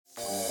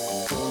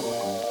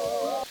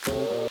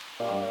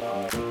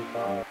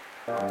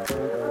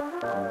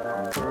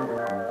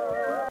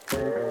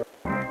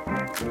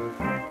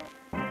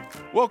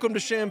Welcome to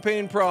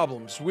Champagne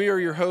Problems. We are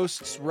your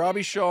hosts,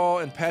 Robbie Shaw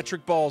and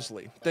Patrick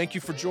Balsley. Thank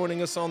you for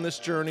joining us on this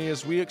journey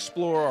as we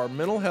explore our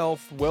mental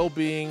health,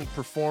 well-being,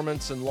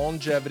 performance, and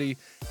longevity,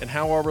 and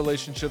how our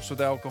relationships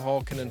with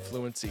alcohol can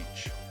influence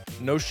each.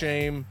 No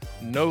shame,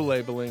 no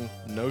labeling,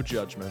 no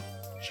judgment,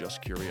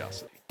 just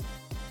curiosity.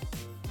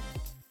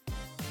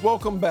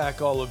 Welcome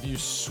back, all of you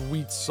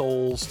sweet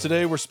souls.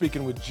 Today we're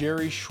speaking with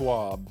Jerry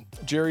Schwab.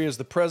 Jerry is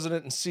the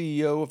president and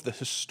CEO of the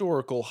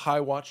historical High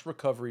Watch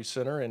Recovery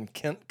Center in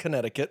Kent,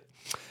 Connecticut,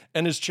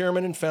 and is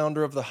chairman and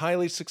founder of the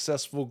highly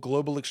successful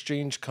Global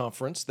Exchange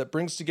Conference that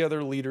brings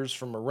together leaders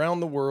from around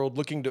the world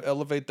looking to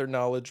elevate their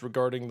knowledge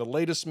regarding the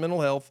latest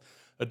mental health,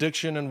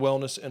 addiction, and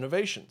wellness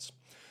innovations.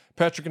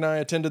 Patrick and I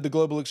attended the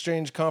Global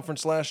Exchange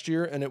Conference last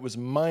year, and it was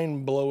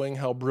mind-blowing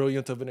how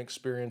brilliant of an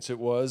experience it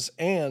was,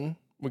 and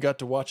we got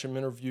to watch him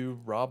interview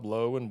Rob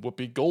Lowe and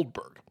Whoopi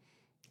Goldberg.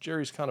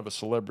 Jerry's kind of a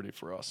celebrity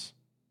for us.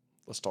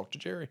 Let's talk to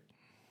Jerry.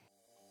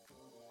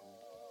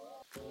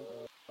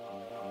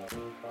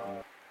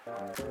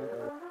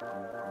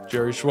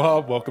 Jerry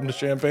Schwab, welcome to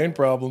Champagne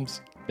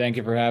Problems. Thank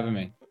you for having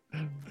me.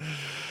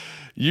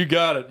 You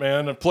got it,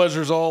 man. The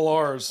pleasure's all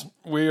ours.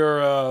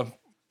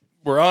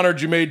 We're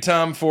honored you made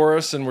time for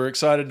us, and we're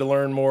excited to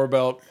learn more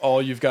about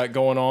all you've got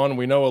going on.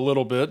 We know a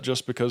little bit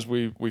just because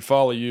we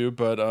follow you,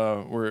 but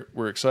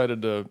we're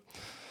excited to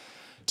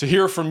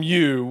hear from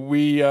you.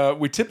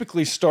 We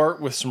typically start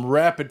with some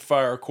rapid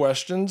fire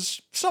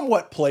questions,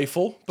 somewhat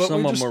playful, but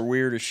some of them are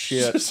weird as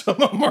shit.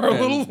 Some of them are a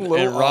little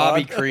and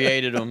Robbie odd.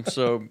 created them,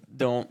 so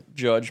don't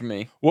judge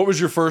me. What was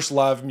your first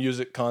live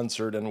music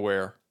concert and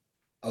where?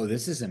 Oh,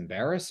 this is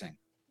embarrassing.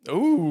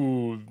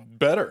 Ooh,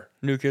 better.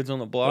 New Kids on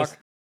the Block.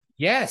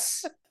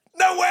 Yes.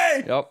 No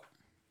way. Yep.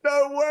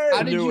 No way.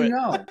 How did you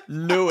know?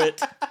 Knew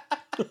it.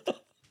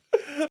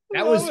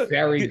 That was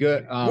very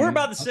good. We're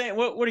about the same.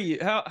 What are you?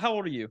 How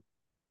old are you?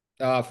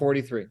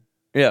 43.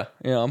 Yeah,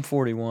 I'm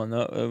 41.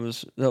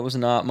 That was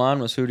not mine.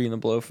 Was Hootie and the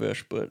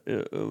Blowfish, but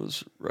it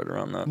was right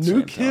around that.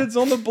 New Kids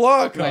on the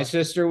Block. My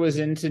sister was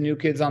into New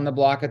Kids on the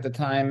Block at the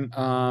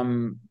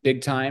time,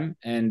 big time,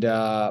 and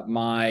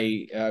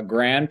my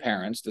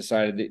grandparents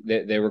decided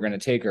that they were going to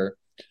take her,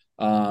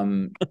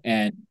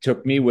 and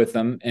took me with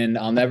them. And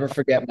I'll never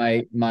forget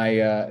my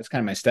it's kind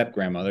of my step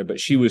grandmother, but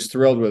she was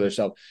thrilled with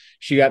herself.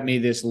 She got me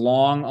this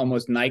long,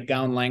 almost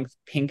nightgown length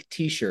pink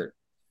T-shirt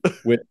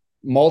with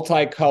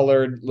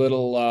multicolored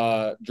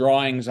little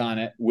drawings on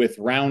it with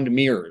round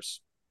mirrors.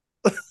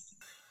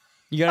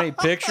 You got any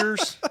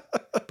pictures?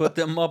 Put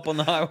them up on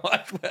the High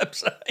Watch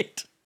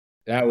website.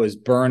 That was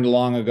burned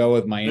long ago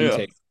with my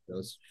intake.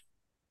 That's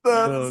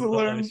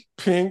hilarious. Nice.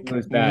 Pink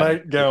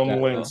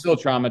nightgown length. I'm still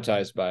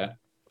traumatized by it.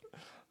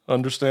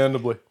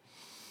 Understandably.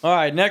 All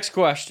right, next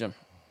question.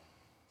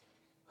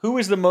 Who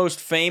is the most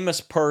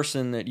famous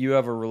person that you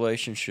have a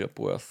relationship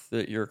with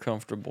that you're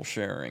comfortable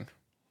sharing?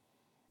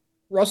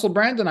 Russell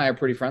Brand and I are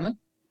pretty friendly.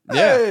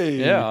 Hey!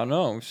 Yeah, I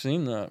know. We've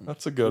seen that.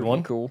 That's a good Pretty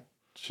one. Cool.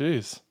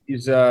 Jeez.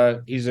 He's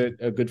a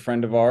good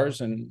friend of ours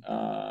and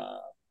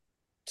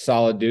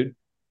solid dude.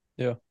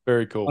 Yeah,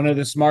 very cool. One of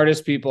the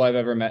smartest people I've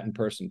ever met in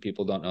person.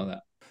 People don't know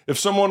that. If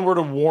someone were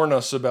to warn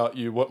us about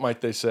you, what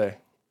might they say?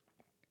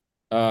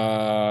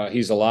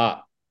 He's a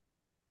lot.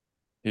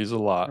 He's a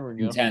lot. There we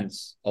go.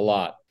 Intense. A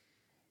lot.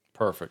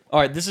 Perfect.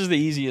 All right, this is the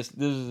easiest.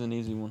 This is an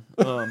easy one.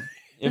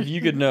 If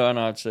you could know, and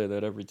I'd say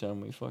that every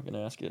time we fucking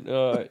ask it.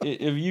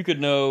 If you could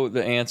know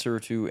the answer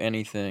to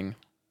anything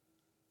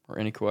or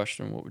any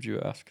question, what would you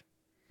ask?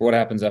 What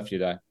happens after you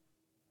die?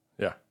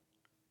 Yeah.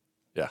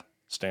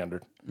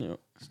 Standard. Yeah.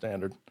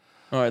 Standard.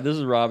 All right, this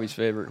is Robbie's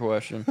favorite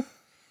question.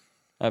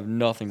 I have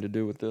nothing to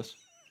do with this.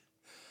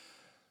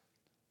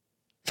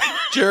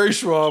 Jerry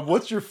Schwab,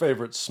 what's your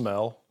favorite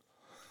smell?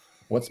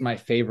 What's my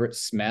favorite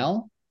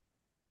smell?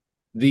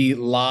 The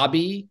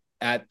lobby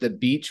at the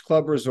Beach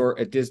Club Resort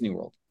at Disney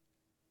World.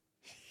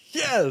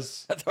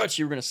 Yes. I thought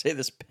you were going to say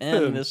this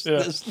pen, this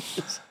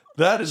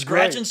That is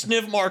scratch great. and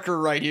sniff marker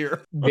right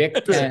here.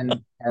 Bic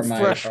pen are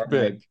my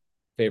Bic.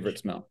 favorite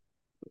smell.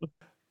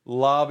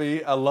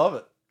 Lobby. I love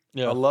it.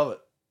 Yeah. I love it.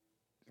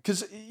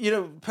 Because,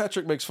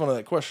 Patrick makes fun of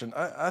that question.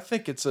 I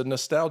think it's a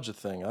nostalgia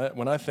thing.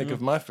 When I think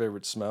of my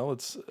favorite smell,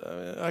 it's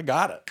I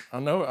got it. I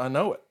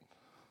know it.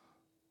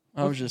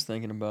 I was just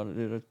thinking about it,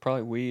 dude. It's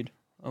probably weed.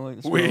 I like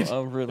the smell. Weed.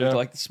 I really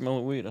like the smell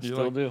of weed. I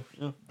still do.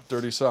 Yeah.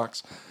 Dirty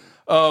socks.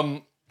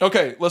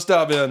 Okay, let's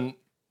dive in.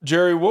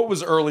 Jerry, what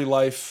was early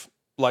life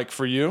like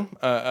for you?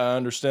 I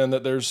understand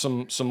that there's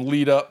some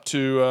lead up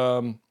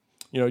to,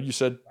 you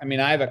said. I mean,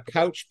 I have a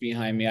couch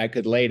behind me. I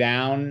could lay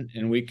down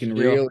and we could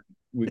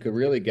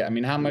really get. I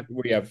mean, how much?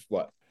 We have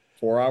what?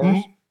 4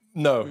 hours?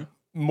 No,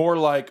 more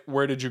like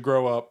where did you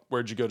grow up?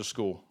 Where'd you go to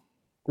school?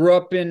 Grew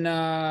up in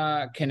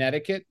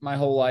Connecticut my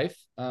whole life.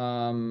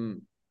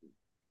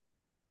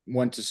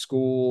 Went to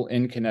school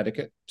in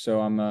Connecticut. So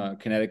I'm a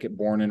Connecticut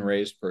born and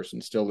raised person,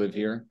 still live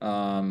here.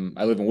 I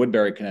live in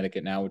Woodbury,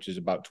 Connecticut now, which is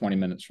about 20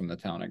 minutes from the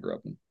town I grew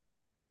up in.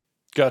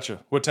 Gotcha.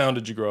 What town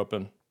did you grow up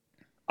in?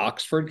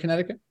 Oxford,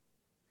 Connecticut.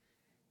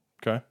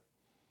 Okay.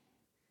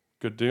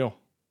 Good deal.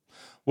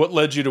 What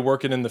led you to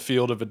working in the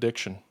field of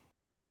addiction?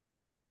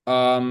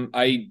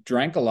 I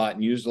drank a lot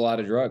and used a lot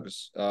of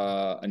drugs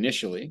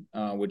initially,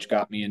 which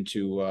got me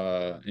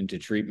into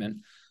treatment.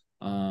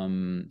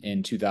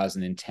 In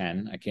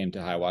 2010, I came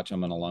to High Watch.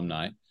 I'm an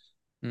alumni.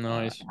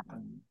 Nice.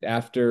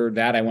 After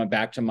that, I went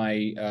back to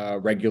my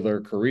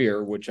regular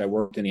career, which I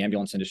worked in the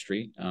ambulance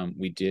industry.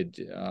 We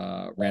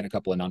ran a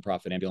couple of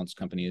nonprofit ambulance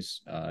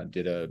companies,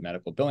 did a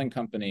medical billing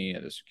company,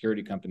 a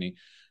security company.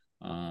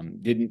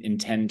 Didn't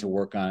intend to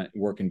work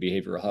in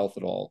behavioral health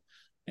at all.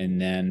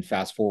 And then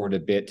fast forward a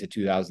bit to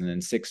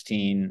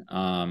 2016.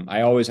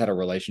 I always had a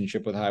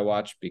relationship with High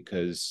Watch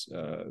because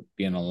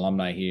being an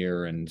alumni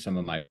here and some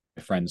of my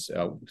friends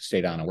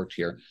stayed on and worked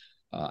here.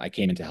 I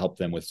came in to help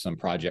them with some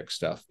project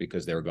stuff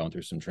because they were going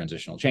through some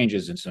transitional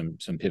changes and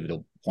some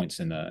pivotal points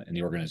in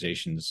the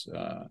organization's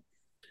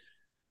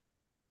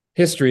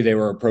history they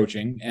were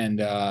approaching. And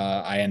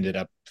I ended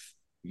up,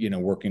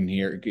 working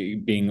here,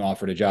 being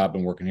offered a job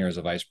and working here as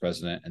a vice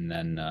president, and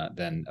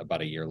then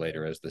about a year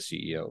later as the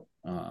CEO.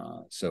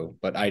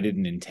 But I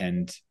didn't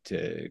intend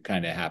to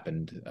kind of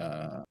happened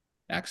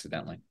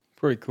accidentally.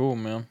 Pretty cool,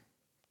 man.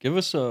 Give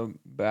us a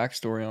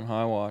backstory on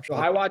High Watch. So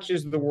High Watch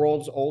is the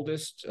world's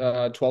oldest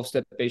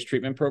 12-step based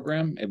treatment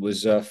program. It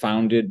was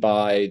founded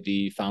by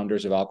the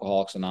founders of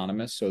Alcoholics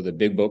Anonymous. So the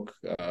big book,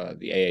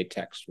 the AA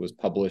text, was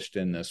published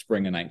in the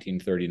spring of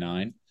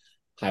 1939.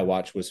 High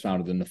Watch was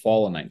founded in the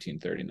fall of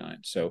 1939.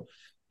 So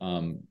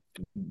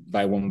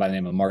by a woman by the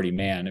name of Marty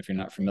Mann. If you're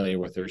not familiar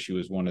with her, she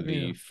was one of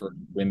the first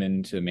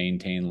women to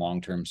maintain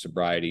long-term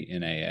sobriety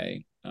in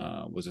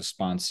AA, was a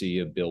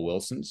sponsee of Bill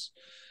Wilson's.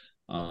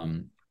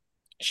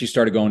 She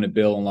started going to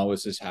Bill and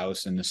Lois's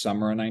house in the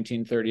summer of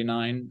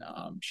 1939.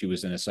 She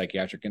was in a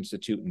psychiatric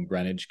institute in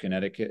Greenwich,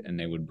 Connecticut, and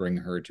they would bring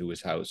her to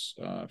his house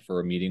for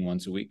a meeting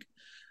once a week.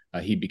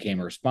 He became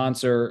her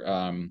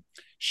sponsor.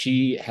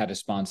 She had a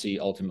sponsee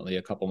ultimately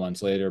a couple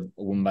months later,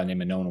 a woman by the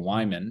name of Nona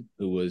Wyman,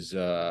 who was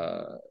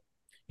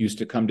used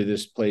to come to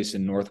this place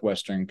in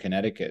northwestern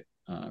Connecticut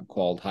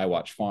called High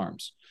Watch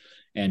Farms.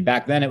 And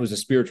back then it was a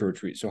spiritual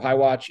retreat. So High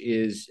Watch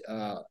is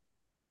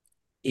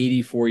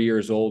 84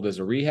 years old as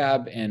a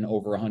rehab and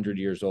over 100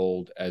 years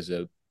old as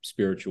a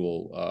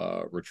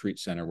spiritual retreat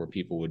center where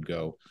people would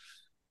go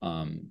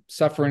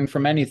suffering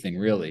from anything,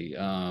 really.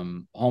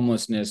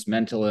 Homelessness,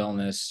 mental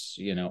illness,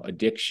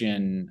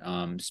 addiction,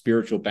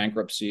 spiritual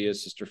bankruptcy,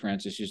 as Sister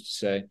Frances used to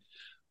say.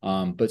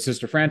 But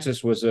Sister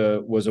Frances was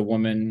a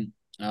woman,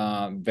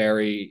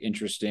 very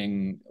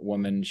interesting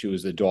woman. She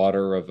was the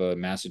daughter of a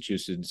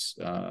Massachusetts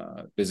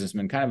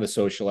businessman, kind of a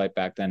socialite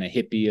back then, a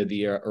hippie of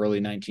the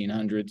early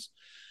 1900s.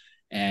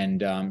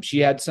 And she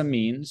had some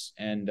means,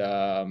 and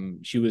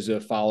she was a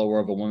follower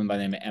of a woman by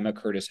the name of Emma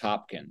Curtis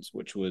Hopkins,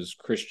 which was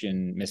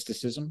Christian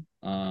mysticism.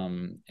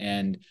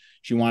 And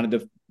she wanted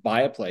to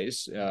buy a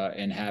place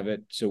and have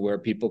it so where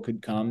people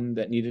could come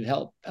that needed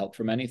help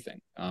from anything.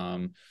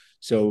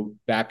 So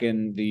back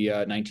in the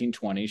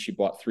 1920s, she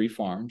bought 3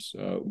 farms,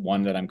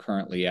 one that I'm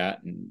currently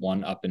at and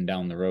one up and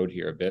down the road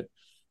here a bit.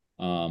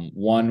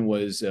 One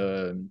was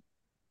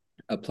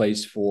a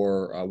place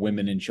for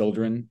women and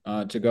children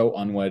to go,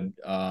 unwed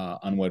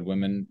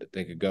women, that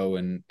they could go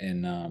and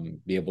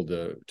be able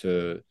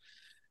to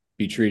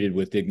be treated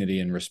with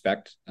dignity and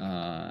respect.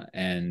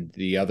 And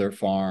the other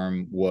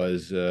farm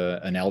was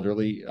an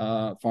elderly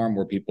farm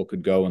where people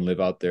could go and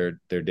live out their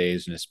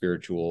days in a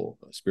spiritual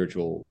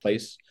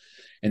place.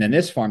 And then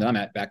this farm that I'm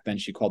at back then,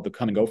 she called the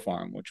Come and Go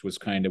Farm, which was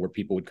kind of where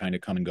people would kind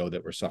of come and go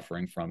that were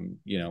suffering from,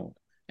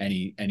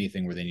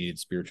 anything where they needed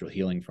spiritual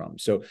healing from.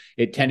 So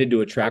it tended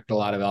to attract a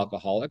lot of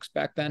alcoholics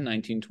back then,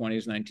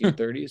 1920s,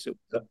 1930s.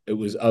 It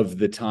was of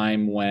the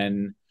time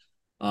when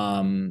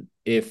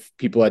if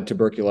people had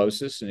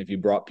tuberculosis and if you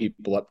brought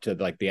people up to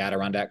like the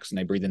Adirondacks and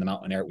they breathed in the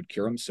mountain air, it would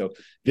cure them. So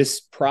this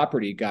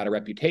property got a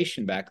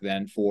reputation back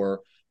then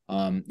for,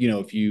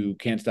 if you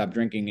can't stop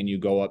drinking and you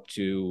go up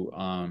to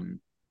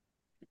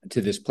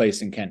this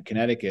place in Kent,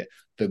 Connecticut,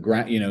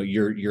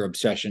 your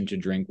obsession to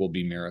drink will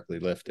be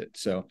miraculously lifted.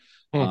 So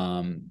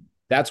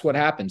that's what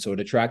happened. So it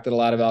attracted a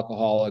lot of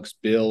alcoholics.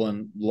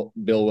 Bill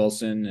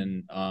Wilson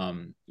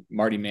and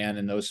Marty Mann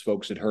and those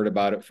folks had heard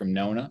about it from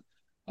Nona.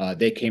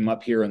 They came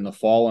up here in the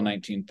fall of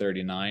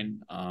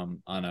 1939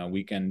 on a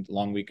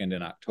long weekend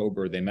in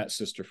October. They met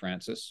Sister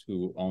Frances,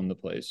 who owned the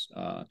place.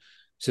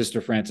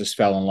 Sister Frances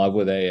fell in love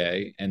with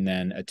AA and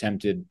then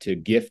attempted to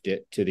gift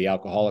it to the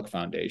Alcoholic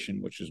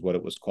Foundation, which is what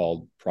it was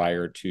called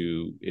prior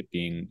to it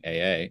being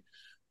AA.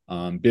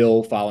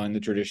 Bill, following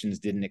the traditions,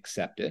 didn't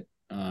accept it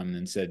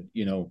and said,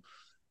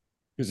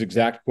 his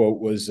exact quote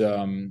was,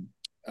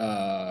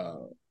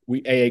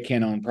 we AA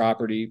can't own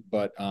property,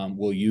 but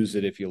we'll use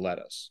it if you let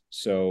us.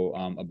 So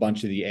a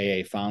bunch of the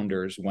AA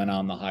founders went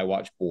on the High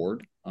Watch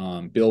board.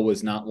 Bill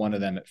was not one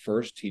of them at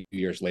first.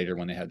 Years later,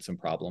 when they had some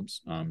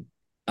problems,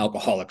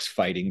 alcoholics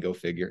fighting, go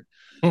figure.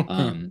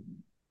 And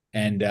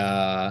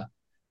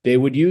they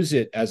would use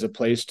it as a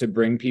place to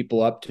bring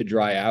people up to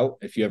dry out.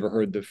 If you ever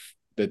heard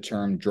the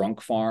term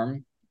drunk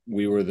farm,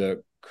 we were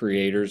the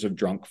creators of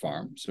drunk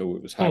farm. So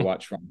it was High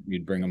Watch Farm.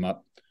 You'd bring them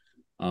up.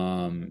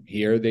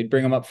 Here, they'd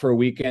bring them up for a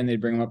weekend,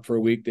 they'd bring them up for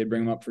a week, they'd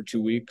bring them up for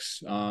 2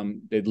 weeks.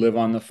 They'd live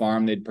on the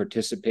farm, they'd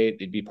participate,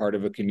 they'd be part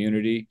of a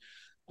community,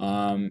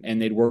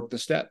 and they'd work the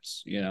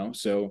steps,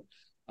 So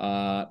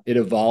it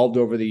evolved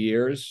over the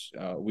years.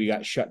 We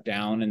got shut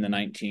down in the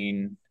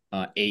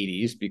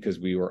 1980s because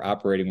we were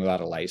operating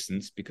without a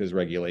license because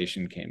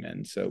regulation came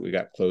in. So we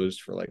got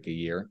closed for like a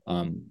year,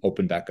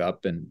 opened back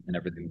up, and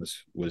everything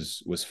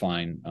was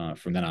fine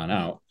from then on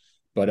out.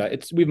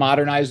 But we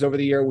modernized over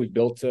the year. We've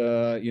built,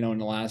 in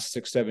the last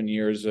 6-7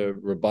 years, a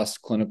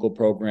robust clinical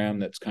program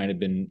that's kind of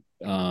been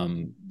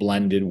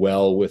blended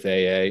well with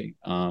AA.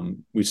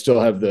 We still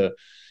have the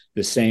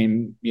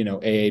same,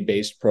 AA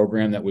based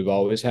program that we've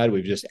always had.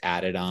 We've just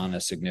added on a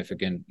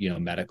significant,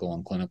 medical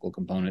and clinical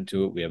component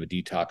to it. We have a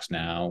detox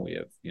now. We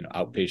have,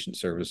 outpatient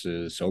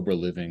services, sober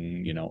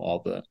living,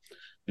 all the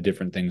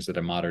different things that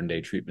a modern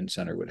day treatment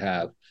center would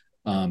have.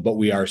 But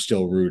we are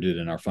still rooted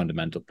in our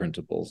fundamental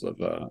principles of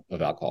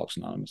Alcoholics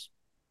Anonymous.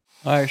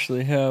 I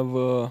actually have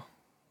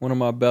one of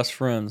my best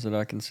friends that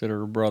I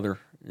consider a brother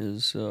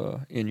is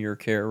in your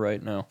care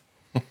right now.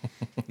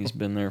 He's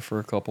been there for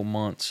a couple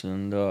months,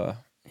 and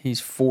he's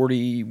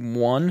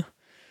 41. He's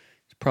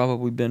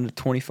probably been to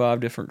 25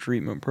 different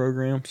treatment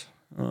programs.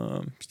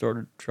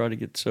 Started trying to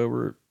get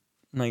sober at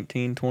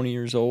 19, 20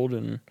 years old,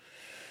 and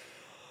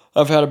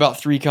I've had about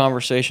 3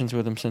 conversations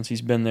with him since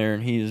he's been there,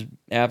 and he is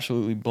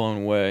absolutely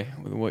blown away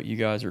with what you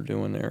guys are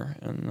doing there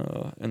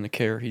and the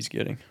care he's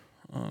getting.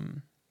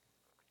 And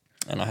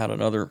I had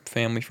another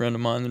family friend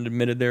of mine that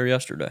admitted there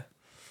yesterday.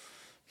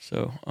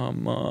 So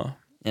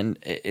and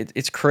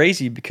it's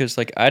crazy because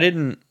like I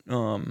didn't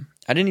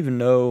even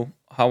know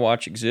How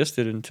Watch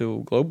existed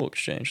until Global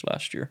Exchange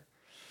last year.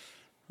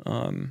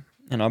 And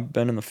I've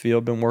been in the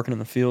field, been working in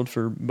the field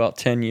for about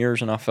 10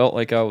 years, and I felt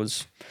like I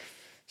was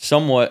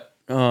somewhat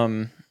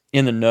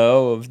in the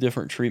know of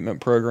different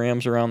treatment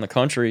programs around the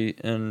country.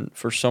 And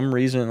for some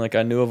reason, like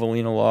I knew of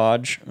Alina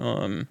Lodge,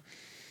 and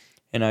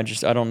I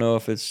don't know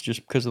if it's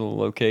just because of the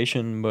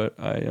location, but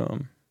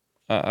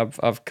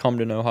I've come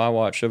to know High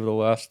Watch over the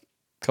last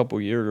couple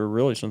of years, or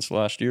really since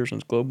last year,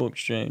 since Global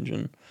Exchange,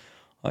 and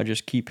I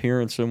just keep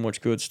hearing so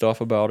much good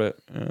stuff about it,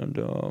 and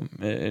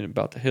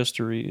about the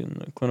history and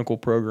the clinical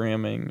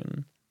programming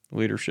and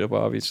leadership,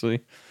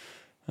 obviously.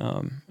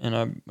 And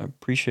I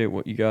appreciate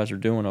what you guys are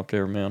doing up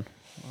there, man.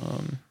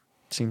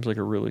 Seems like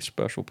a really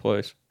special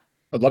place.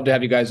 I'd love to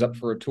have you guys up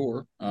for a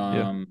tour.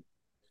 Yeah.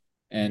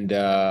 And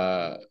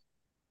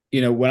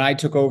when I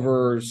took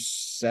over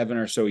 7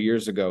 or so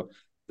years ago,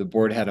 the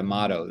board had a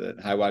motto that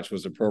High Watch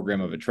was a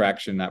program of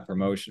attraction, not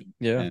promotion.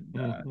 Yeah. And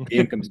the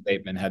income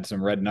statement had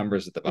some red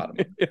numbers at the bottom.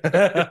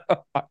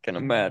 I can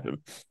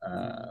imagine.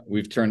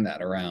 We've turned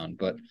that around,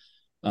 but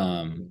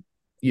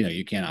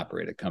you can't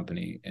operate a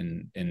company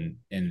in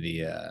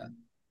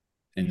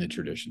the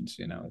traditions.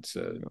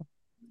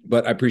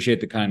 But I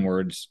appreciate the kind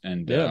words,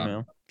 and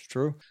man, it's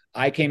true.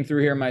 I came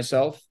through here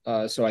myself,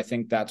 so I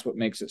think that's what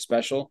makes it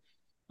special.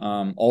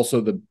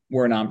 Also,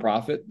 we're a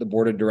nonprofit. The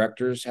board of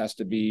directors has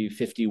to be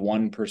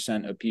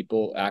 51% of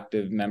people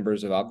active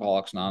members of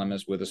Alcoholics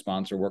Anonymous with a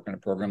sponsor working a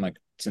program, like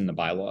it's in the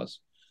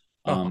bylaws.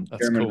 That's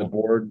chairman cool.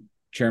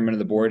 of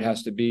the board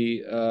has to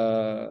be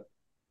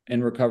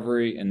in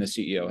recovery, and the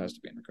CEO has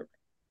to be in recovery.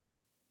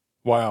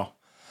 Wow.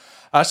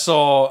 I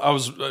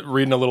was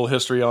reading a little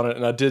history on it,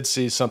 and I did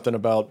see something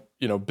about,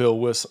 Bill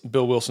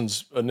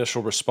Wilson's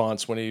initial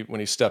response when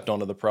he stepped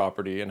onto the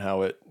property, and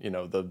how it,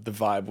 the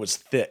vibe was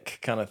thick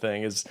kind of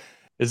thing. Is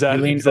that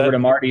he leaned over to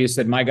Marty? He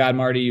said, "My God,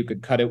 Marty, you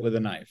could cut it with a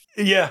knife."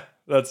 Yeah,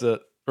 that's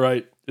it.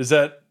 Right. Is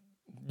that,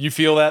 you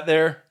feel that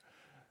there?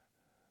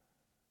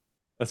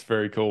 That's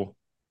very cool.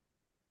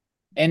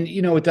 And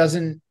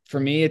for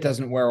me, it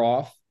doesn't wear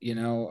off.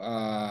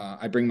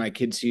 I bring my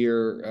kids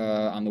here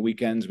on the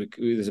weekends.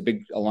 There's a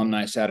big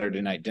alumni Saturday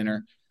night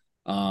dinner.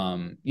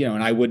 And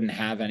I wouldn't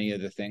have any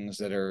of the things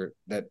that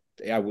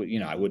I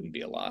wouldn't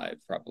be alive,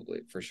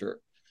 probably, for sure.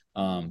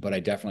 But I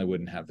definitely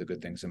wouldn't have the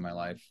good things in my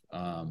life,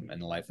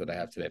 and the life that I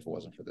have today if it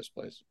wasn't for this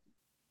place.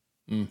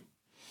 Mm.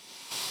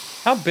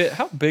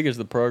 How big is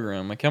the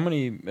program? Like, how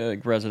many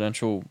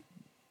residential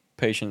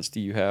patients do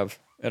you have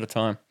at a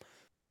time?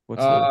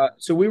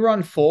 So we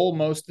run full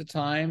most of the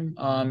time.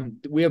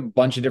 We have a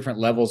bunch of different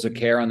levels of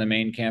care on the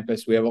main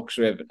campus. We have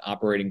an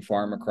operating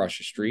farm across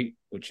the street,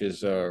 which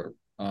is the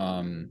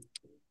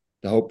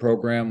Hope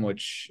program,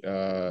 which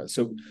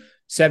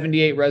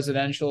 78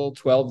 residential,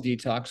 12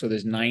 detox. So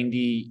there's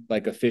 90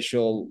 like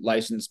official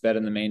licensed bed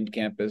in the main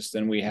campus.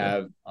 Then we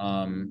have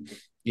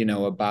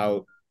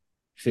about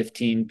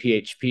 15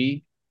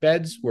 PHP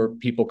beds where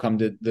people come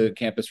to the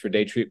campus for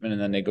day treatment,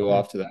 and then they go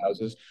off to the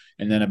houses,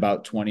 and then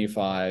about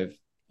 25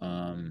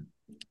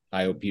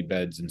 IOP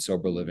beds and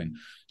sober living.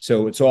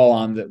 So it's all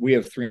on we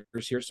have 3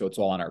 years here, so it's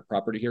all on our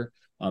property here.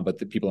 But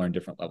the people are in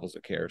different levels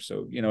of care.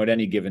 So, at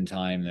any given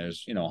time,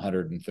 there's,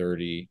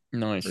 130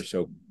 nice. or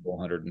so,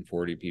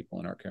 140 people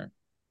in our care.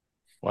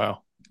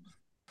 Wow.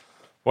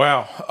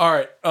 All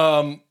right.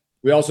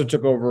 We also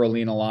took over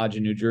Alina Lodge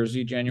in New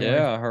Jersey, January.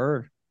 Yeah, I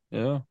heard.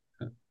 Yeah.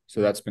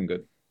 So that's been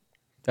good.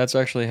 That's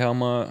actually how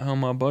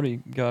my buddy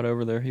got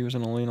over there. He was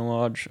an Alina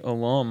Lodge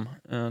alum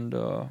and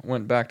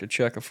went back to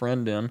check a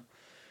friend in,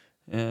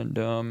 and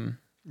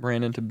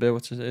ran into Bill.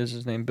 Is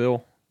his name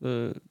Bill,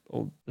 the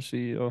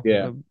CEO?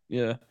 Yeah.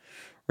 Yeah.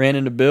 Ran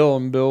into Bill,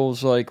 and Bill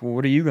was like, well,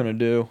 "What are you gonna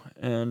do?"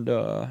 And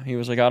he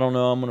was like, "I don't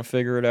know. I'm gonna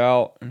figure it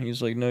out." And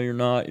he's like, "No, you're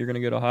not. You're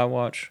gonna get a high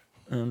watch."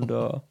 And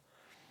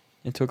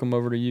it took him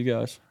over to you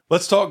guys.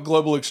 Let's talk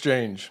global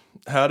exchange.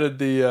 How did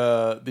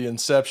the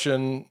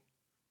inception,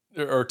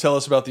 or tell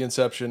us about the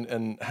inception,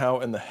 and how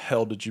in the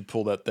hell did you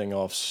pull that thing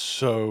off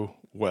so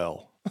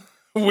well?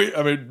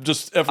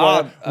 Just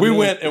FYI, we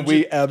went and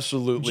we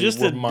absolutely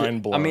were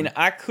mind blown. I mean,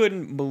 I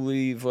couldn't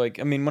believe,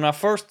 when I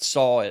first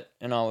saw it,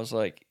 and I was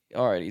like,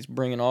 all right, he's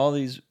bringing all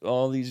these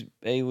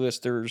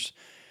A-listers.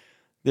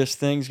 This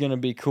thing's gonna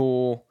be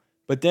cool.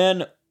 But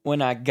then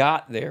when I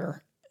got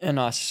there and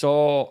I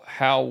saw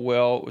how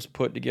well it was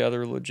put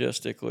together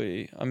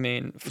logistically, I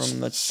mean,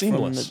 seamless.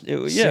 Seamless.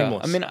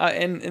 I mean,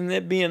 and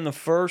it being the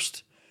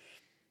first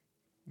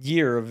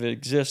year of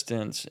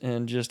existence,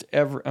 and just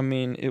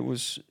it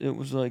was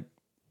like,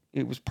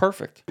 it was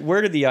perfect.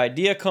 Where did the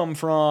idea come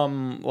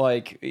from?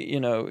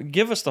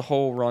 Give us the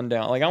whole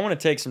rundown. I want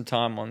to take some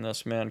time on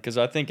this, man, because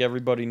I think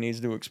everybody needs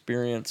to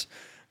experience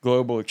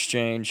global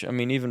exchange. I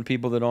mean, even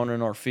people that aren't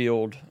in our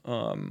field,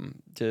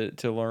 to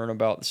learn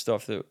about the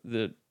stuff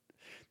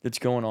that's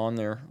going on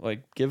there.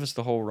 Give us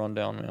the whole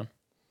rundown, man.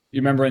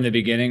 You remember in the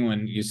beginning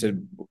when you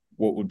said,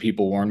 "What would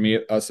people warn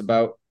us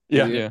about?"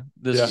 Yeah.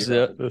 This is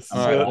it.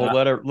 All right. Well,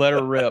 let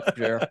her rip,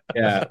 Jer.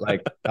 Yeah.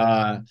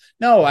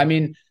 No, I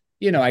mean,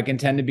 I can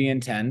tend to be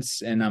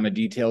intense, and I'm a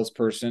details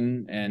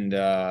person, and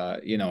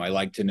I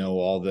like to know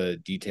all the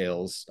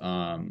details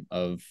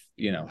of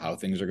how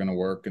things are going to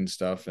work and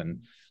stuff,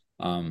 and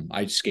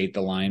I skate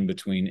the line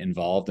between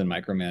involved and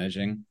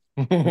micromanaging.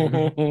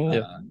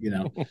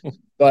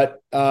 But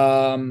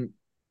I'm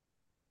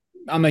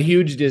a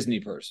huge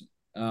Disney person.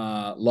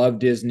 Love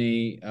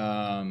Disney.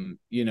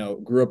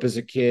 Grew up as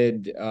a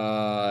kid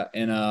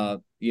in a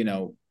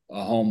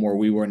home where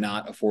we were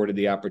not afforded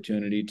the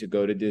opportunity to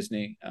go to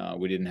Disney.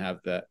 We didn't have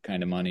that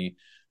kind of money.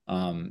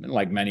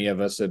 Like many of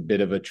us, a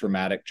bit of a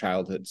traumatic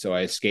childhood. So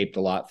I escaped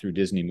a lot through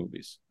Disney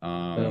movies.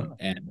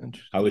 And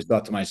I always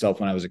thought to myself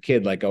when I was a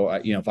kid,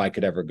 if I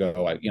could ever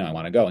go, I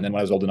want to go. And then when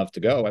I was old enough to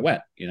go, I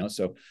went,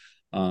 so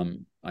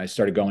I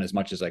started going as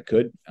much as I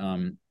could.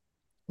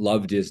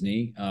 Love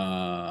Disney.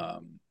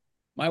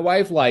 My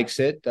wife likes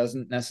it,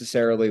 doesn't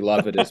necessarily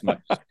love it as much.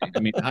 I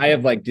mean, I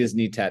have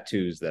Disney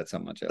tattoos. That's how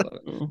much I love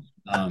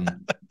it.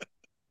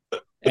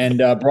 And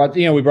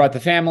we brought the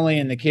family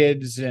and the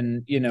kids,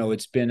 and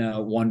it's been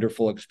a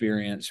wonderful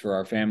experience for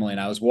our family.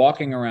 And I was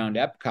walking around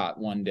Epcot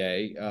one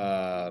day,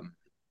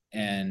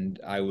 and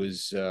I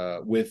was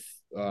with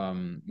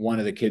one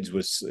of the kids.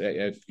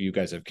 If you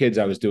guys have kids,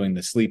 I was doing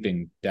the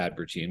sleeping dad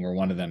routine where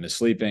one of them is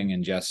sleeping,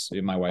 and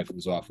my wife,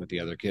 was off with the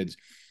other kids.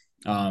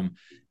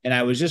 And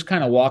I was just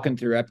kind of walking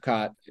through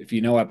Epcot. If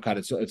you know Epcot,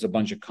 it's a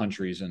bunch of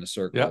countries in a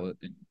circle. Yep.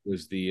 It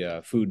was the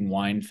Food and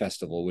Wine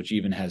Festival, which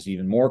has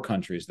even more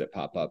countries that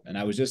pop up. And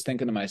I was just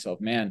thinking to myself,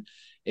 man,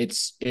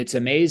 it's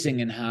amazing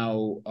in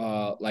how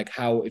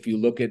if you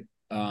look at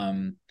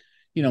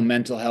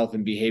mental health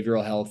and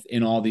behavioral health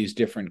in all these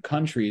different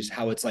countries,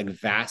 how it's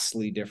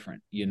vastly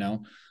different. The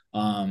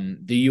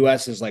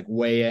U.S. is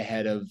way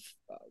ahead of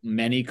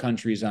many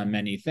countries on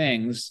many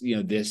things,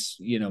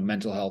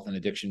 mental health and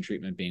addiction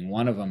treatment being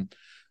one of them.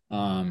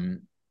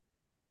 And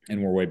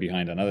we're way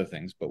behind on other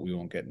things, but we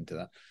won't get into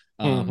that.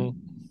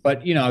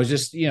 But, I was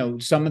just,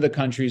 some of the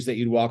countries that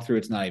you'd walk through,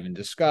 it's not even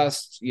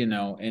discussed,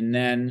 and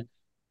then,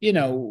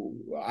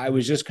 I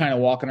was just kind of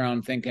walking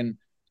around thinking,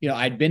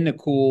 I'd been to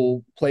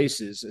cool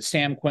places.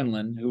 Sam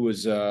Quinlan, who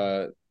was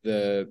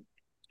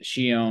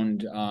she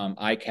owned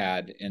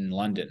ICAD in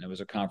London. It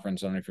was a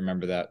conference. I don't know if you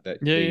remember that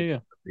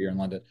here in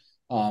London.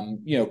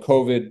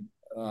 COVID,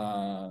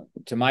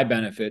 to my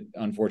benefit,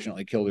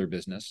 unfortunately killed her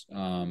business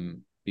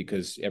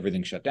because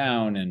everything shut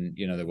down, and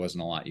there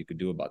wasn't a lot you could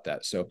do about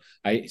that. So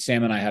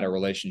Sam and I had a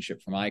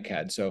relationship from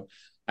ICAD. So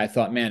I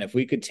thought, man, if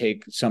we could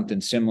take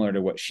something similar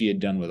to what she had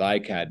done with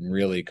ICAD and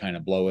really kind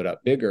of blow it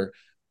up bigger,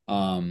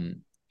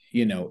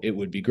 it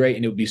would be great.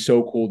 And it would be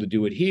so cool to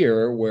do it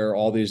here where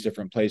all these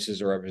different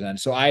places are represented.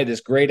 So I had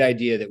this great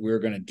idea that we were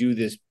going to do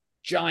this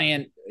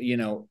giant,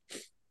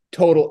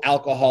 total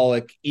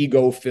alcoholic,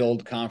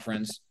 ego-filled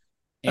conference.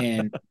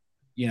 And,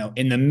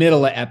 in the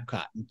middle of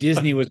Epcot,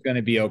 Disney was going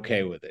to be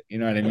okay with it. You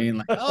know what I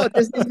mean?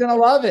 Disney's going to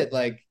love it.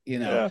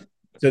 Yeah.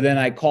 So then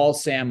I called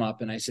Sam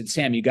up and I said,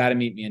 Sam, you got to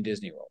meet me in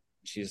Disney World.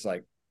 She's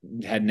like,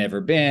 had never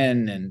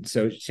been. And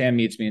so Sam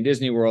meets me in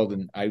Disney World,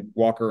 and I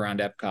walk her around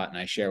Epcot and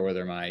I share with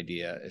her my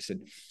idea. I said,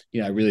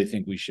 I really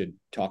think we should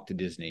talk to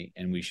Disney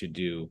and we should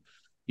do,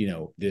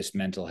 this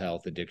mental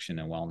health, addiction,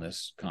 and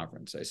wellness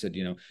conference. I said,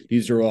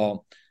 these are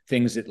all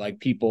things that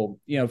people,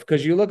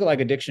 because you look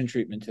at addiction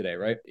treatment today,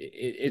 right?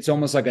 It's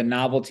almost like a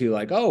novelty,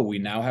 oh, we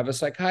now have a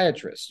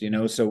psychiatrist,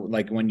 so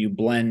when you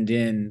blend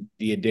in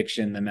the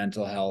addiction, the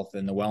mental health,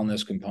 and the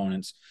wellness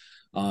components,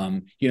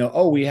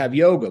 We have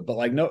yoga, but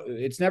like, no,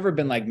 it's never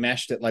been like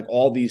meshed that like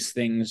all these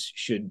things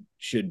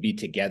should be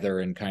together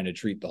and kind of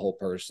treat the whole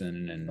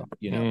person and, all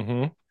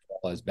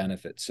as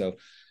benefits. So,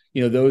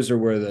 those are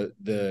where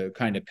the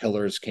kind of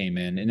pillars came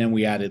in. And then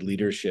we added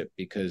leadership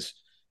because,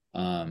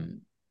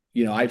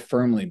 I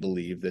firmly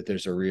believe that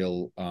there's a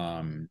real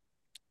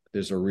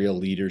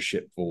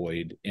leadership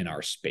void in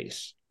our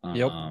space.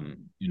 Yep.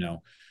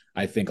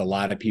 I think a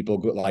lot of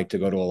people like to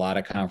go to a lot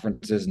of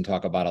conferences and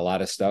talk about a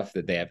lot of stuff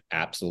that they have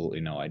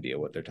absolutely no idea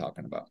what they're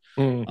talking about.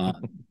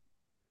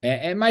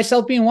 And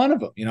myself being one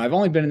of them. I've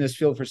only been in this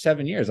field for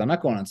 7 years. I'm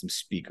not going on some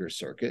speaker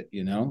circuit.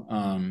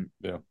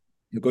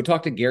 Go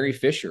talk to Gary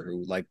Fisher,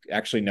 who like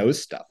actually knows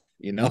stuff.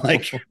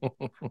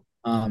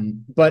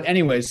 But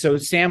anyway, so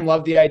Sam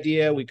loved the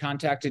idea. We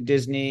contacted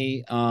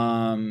Disney.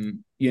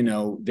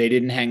 They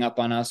didn't hang up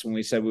on us when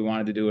we said we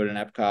wanted to do it in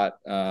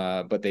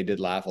Epcot, but they did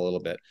laugh a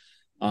little bit.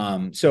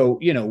 So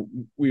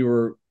we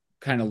were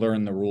kind of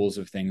learn the rules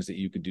of things that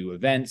you could do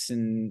events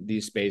in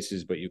these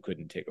spaces, but you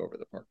couldn't take over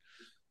the park.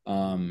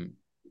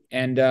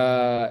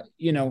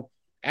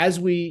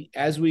 As we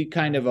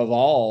kind of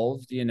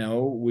evolved,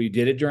 we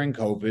did it during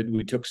COVID.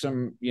 We took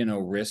some,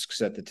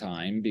 risks at the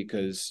time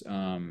because,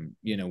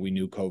 we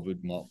knew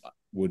COVID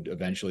would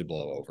eventually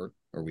blow over,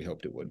 or we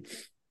hoped it would.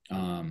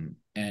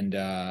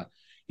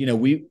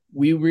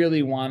 We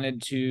really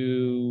wanted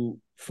to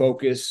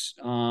focus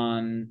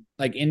on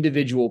like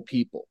individual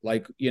people,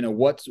 like,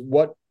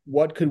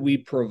 what could we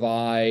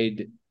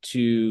provide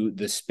to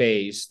the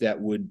space that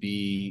would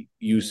be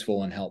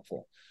useful and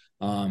helpful?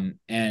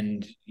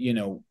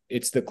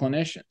 It's the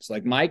clinicians.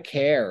 Like my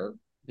care,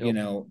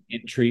 in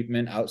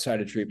treatment, outside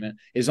of treatment,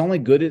 is only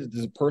good as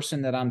the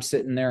person that I'm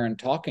sitting there and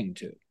talking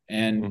to.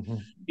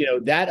 And,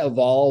 that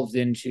evolved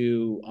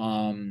into,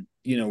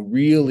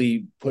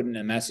 really putting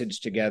a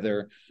message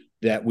together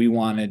that we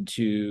wanted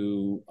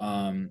to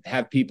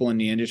have people in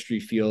the industry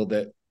feel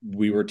that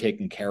we were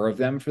taking care of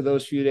them for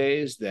those few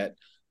days, that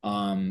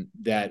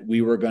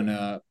we were going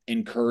to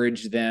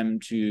encourage them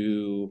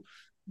to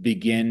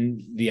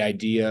begin the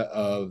idea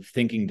of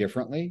thinking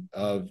differently,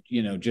 of,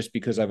 just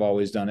because I've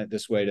always done it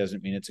this way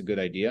doesn't mean it's a good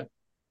idea.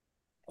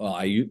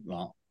 I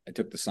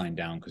took the sign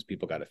down because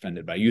people got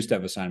offended, but I used to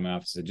have a sign in my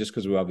office that just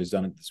because we've always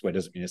done it this way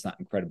doesn't mean it's not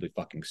incredibly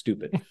fucking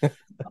stupid.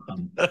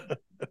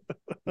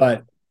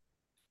 But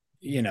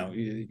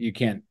you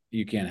can't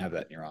have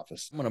that in your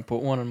office. I'm gonna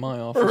put one in my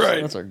office.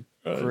 Right. That's a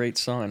great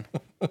sign.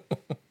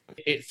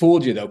 It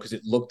fooled you though, because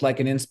it looked like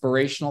an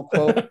inspirational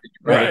quote.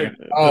 Right.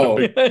 Oh,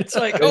 It's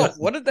like, oh,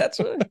 what did that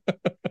say?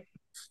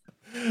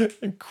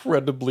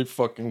 Incredibly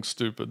fucking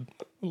stupid.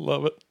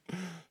 Love it.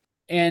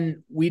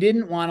 And we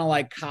didn't want to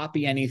like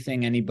copy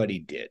anything anybody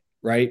did,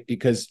 right?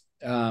 Because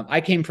I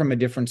came from a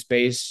different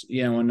space,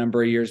 a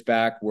number of years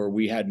back, where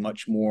we had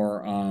much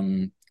more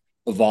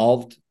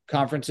evolved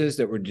conferences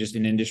that were just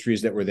in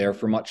industries that were there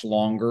for much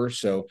longer.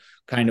 So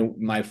kind of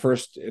my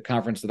first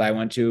conference that I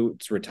went to,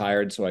 it's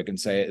retired, so I can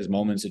say it, is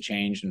Moments of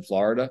Change in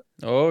Florida.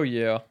 Oh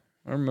yeah,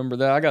 I remember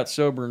that. I got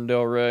sober in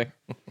Delray.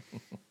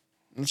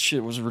 This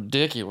shit was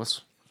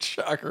ridiculous.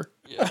 Shocker.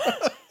 Yeah.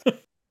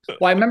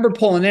 Well, I remember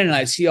pulling in and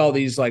I see all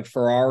these like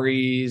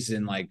Ferraris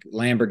and like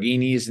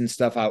Lamborghinis and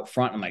stuff out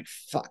front. I'm like,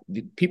 fuck,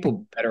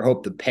 people better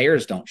hope the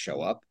payers don't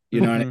show up. You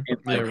know what I mean?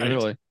 Yeah,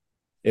 really.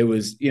 It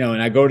was,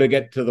 and I go to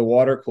get to the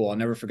water cool. I'll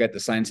never forget the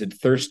sign said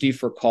thirsty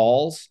for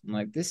calls. I'm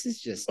like, this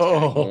is just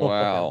Oh,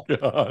 wow.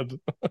 God.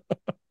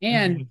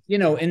 And,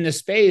 in the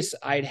space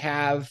I'd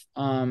have,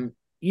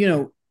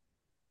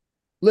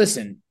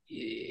 listen,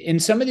 in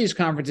some of these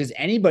conferences,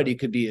 anybody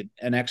could be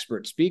an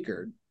expert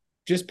speaker.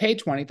 Just pay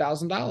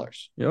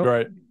 $20,000. Yep.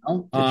 Right.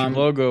 Get your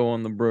logo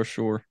on the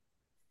brochure.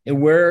 And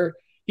where,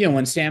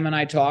 when Sam and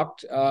I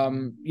talked,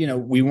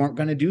 we weren't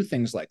going to do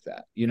things like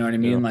that. You know what I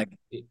mean? Yeah. Like,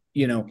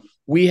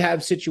 we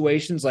have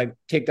situations like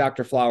take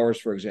Dr.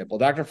 Flowers, for example.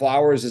 Dr.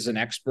 Flowers is an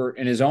expert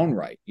in his own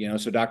right.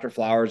 So Dr.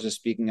 Flowers is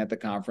speaking at the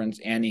conference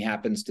and he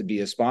happens to be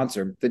a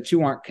sponsor. The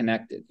two aren't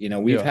connected.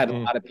 We've had a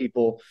lot of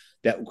people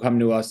that come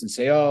to us and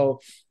say, oh,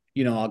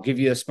 I'll give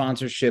you a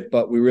sponsorship,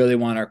 but we really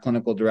want our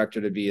clinical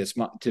director to be a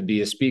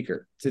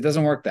speaker. So it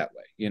doesn't work that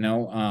way,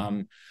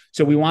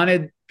 So we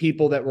wanted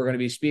people that were going to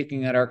be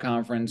speaking at our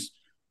conference,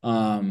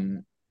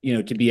 to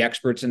be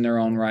experts in their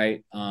own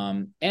right.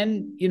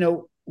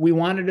 We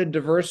wanted a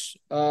diverse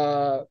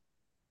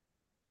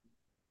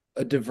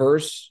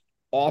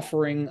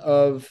offering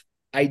of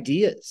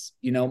ideas.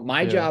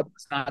 My job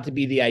was not to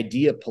be the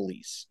idea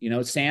police.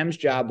 Sam's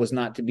job was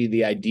not to be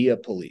the idea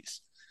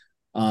police.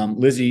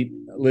 Lizzie,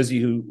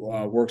 who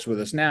works with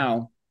us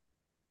now,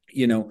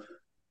 we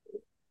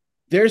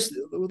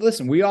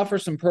offer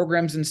some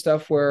programs and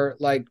stuff where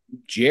like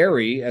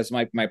Jerry, as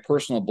my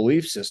personal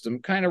belief system,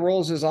 kind of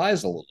rolls his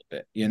eyes a little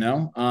bit,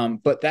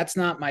 but that's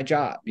not my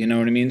job. You know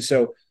what I mean?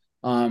 So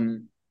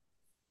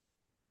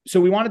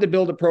we wanted to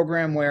build a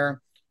program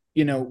where,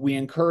 we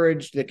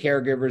encourage the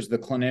caregivers, the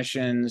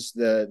clinicians,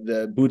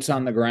 the boots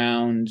on the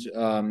ground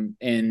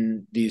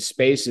in these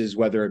spaces,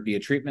 whether it be a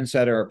treatment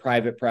center, a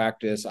private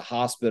practice, a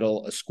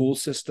hospital, a school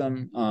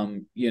system,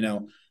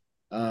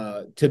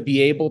 to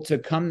be able to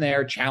come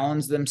there,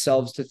 challenge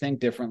themselves to think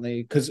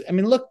differently. Because I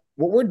mean, look,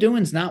 what we're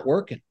doing is not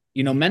working.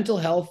 Mental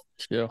health,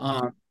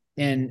 Yeah.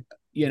 And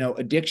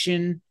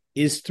addiction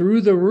is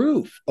through the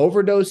roof.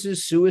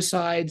 Overdoses,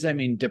 suicides. I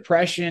mean,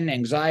 depression,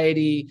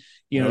 anxiety.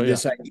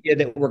 This idea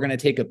that we're going to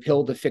take a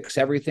pill to fix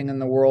everything in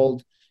the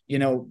world,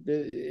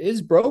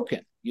 is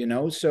broken.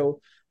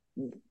 So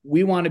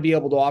we want to be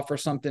able to offer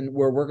something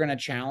where we're going to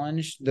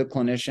challenge the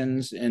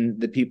clinicians and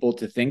the people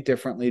to think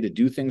differently, to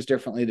do things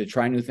differently, to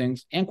try new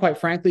things, and quite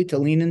frankly, to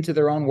lean into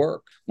their own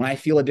work. When I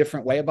feel a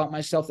different way about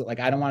myself, that like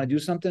I don't want to do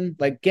something,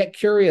 like get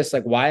curious,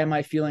 like why am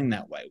I feeling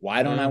that way?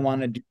 Why don't I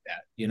want to do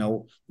that?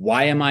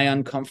 Why am I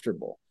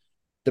uncomfortable?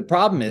 The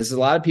problem is a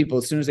lot of people,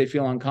 as soon as they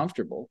feel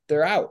uncomfortable,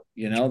 they're out.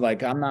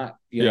 Like I'm not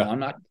going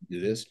to do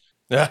this.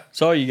 Yeah.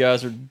 Saw you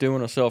guys are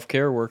doing a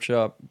self-care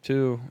workshop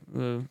too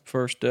the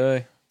first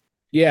day.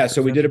 Yeah,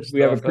 so we have a Stuff.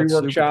 That's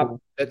pre-workshop super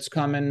cool. that's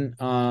coming.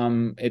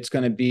 It's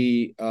going to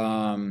be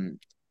Tion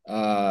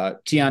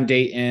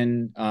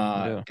Dayton,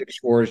 Dick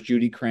Schwartz,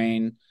 Judy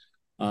Crane.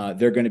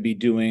 They're going to be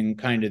doing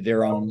kind of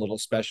their own little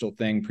special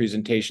thing,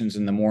 presentations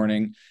in the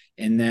morning,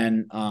 and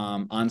then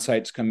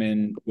on-sites come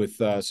in with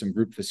some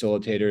group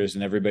facilitators,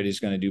 and everybody's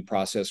going to do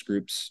process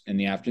groups in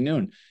the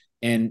afternoon.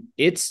 And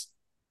it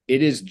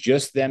is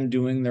just them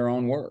doing their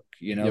own work.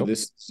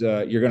 This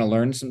you're going to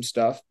learn some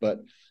stuff,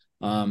 but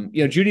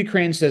Judy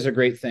Crane says a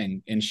great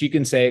thing, and she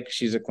can say it 'cause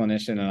she's a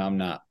clinician and I'm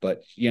not,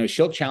 but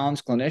she'll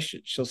challenge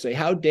clinicians. She'll say,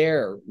 how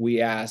dare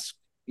we ask,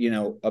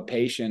 a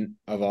patient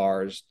of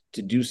ours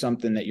to do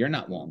something that you're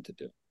not willing to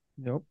do.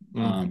 Yep.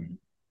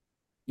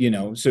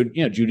 So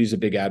Judy's a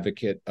big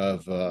advocate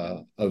of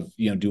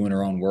doing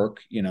her own work.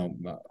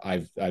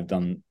 I've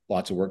done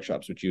lots of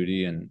workshops with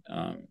Judy, and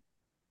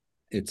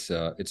it's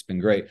been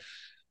great.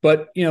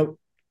 But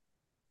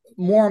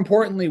more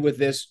importantly with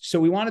this, so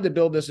we wanted to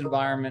build this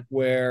environment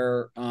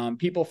where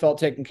people felt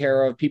taken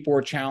care of. People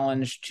were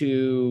challenged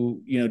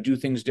to, do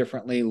things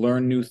differently,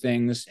 learn new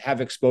things,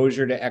 have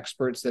exposure to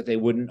experts that they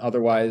wouldn't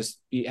otherwise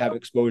have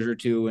exposure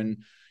to in,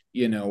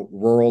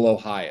 rural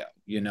Ohio,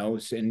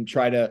 and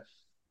try to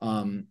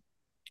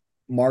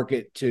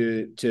market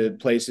to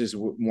places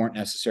weren't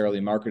necessarily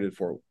marketed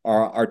for.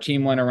 Our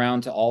team went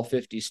around to all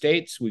 50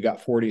 states. We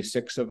got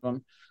 46 of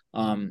them.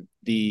 All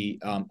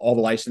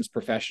the licensed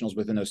professionals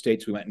within those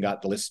states, we went and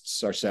got the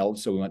lists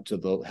ourselves. So we went to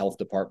the health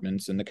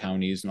departments and the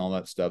counties and all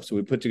that stuff. So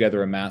we put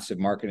together a massive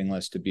marketing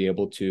list to be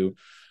able to,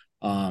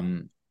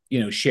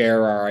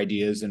 share our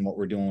ideas and what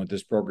we're doing with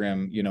this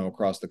program,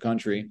 across the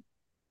country.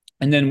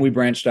 And then we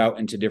branched out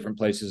into different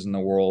places in the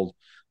world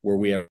where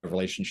we have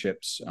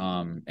relationships,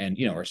 and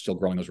are still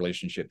growing those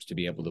relationships to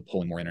be able to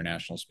pull in more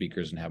international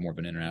speakers and have more of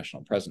an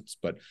international presence.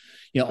 But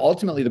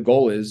ultimately the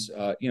goal is,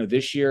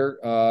 this year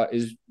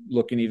is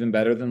looking even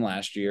better than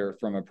last year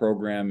from a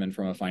program and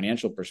from a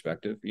financial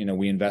perspective.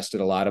 We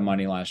invested a lot of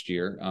money last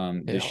year.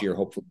 This year,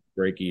 hopefully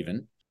break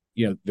even.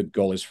 The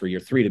goal is for year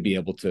 3 to be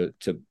able to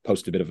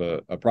post a bit of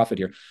a profit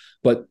here,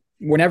 but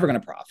we're never going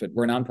to profit.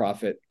 We're a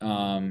nonprofit.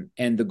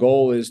 And the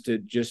goal is to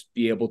just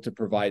be able to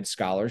provide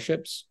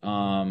scholarships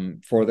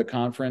for the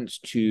conference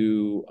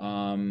to,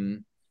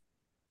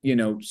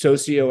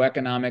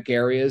 socioeconomic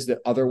areas that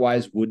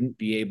otherwise wouldn't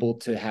be able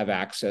to have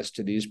access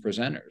to these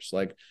presenters.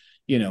 Like,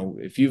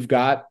 if you've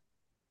got,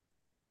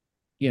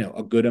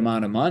 a good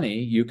amount of money,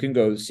 you can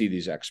go see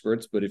these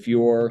experts. But if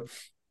you're,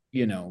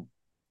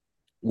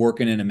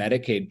 working in a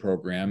Medicaid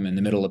program in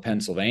the middle of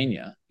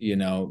Pennsylvania,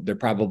 they're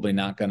probably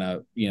not going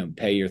to,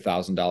 pay your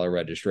 $1,000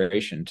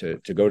 registration to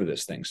go to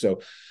this thing.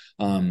 So,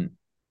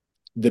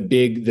 the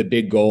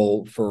big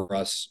goal for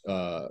us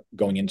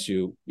going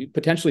into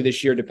potentially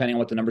this year, depending on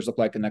what the numbers look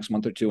like the next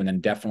month or two, and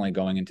then definitely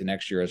going into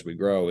next year as we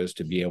grow, is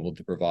to be able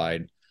to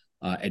provide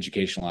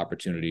educational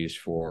opportunities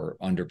for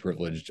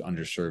underprivileged,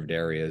 underserved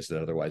areas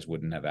that otherwise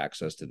wouldn't have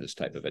access to this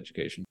type of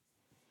education.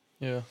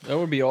 Yeah, that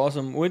would be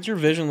awesome. What's your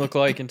vision look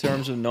like in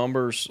terms of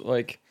numbers?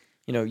 Like,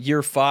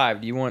 year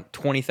 5, do you want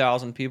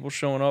 20,000 people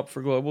showing up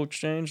for Global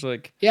Exchange?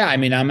 Like, yeah, I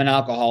mean, I'm an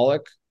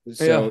alcoholic,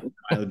 so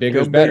the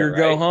bigger is go better, big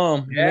or right? go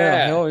home.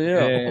 Yeah, hell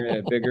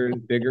yeah.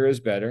 Bigger is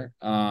better.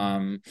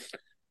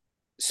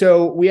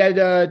 So we had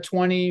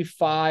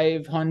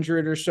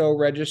 2,500 or so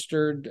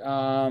registered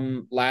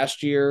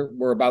last year.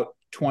 We're about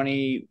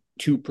 22%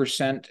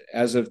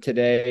 as of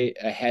today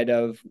ahead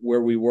of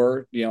where we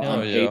were,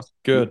 on pace.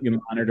 Good. You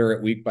monitor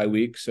it week by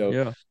week.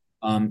 So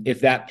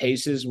if that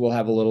paces, we'll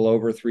have a little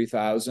over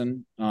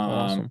 3,000.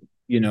 Awesome.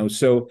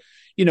 So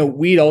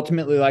we'd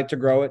ultimately like to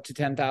grow it to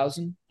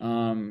 10,000.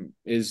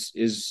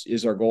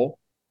 Is our goal.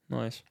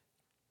 Nice.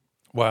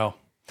 Wow.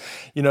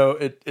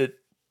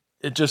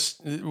 It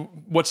just,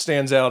 what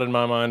stands out in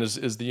my mind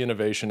is the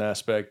innovation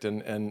aspect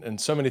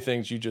and so many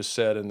things you just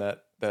said in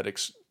that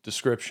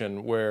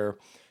description where,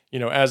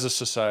 as a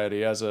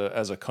society, as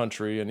a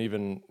country, and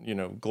even,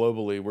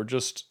 globally,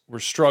 we're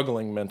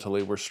struggling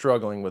mentally. We're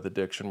struggling with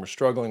addiction. We're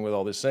struggling with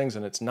all these things,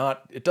 and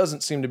it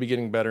doesn't seem to be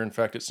getting better. In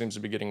fact, it seems to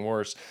be getting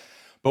worse.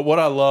 But what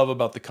I love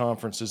about the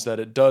conference is that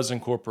it does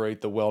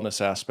incorporate the wellness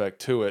aspect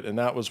to it. And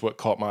that was what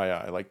caught my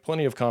eye. Like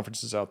plenty of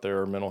conferences out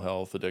there are mental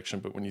health,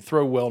 addiction, but when you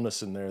throw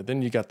wellness in there,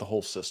 then you got the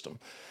whole system.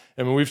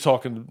 And when we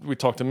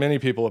talked to many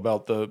people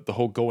about the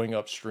whole going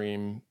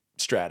upstream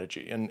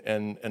strategy.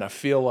 And I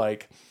feel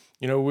like,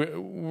 you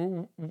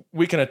know,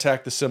 we can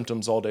attack the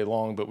symptoms all day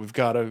long, but we've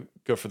got to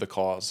go for the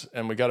cause,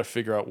 and we got to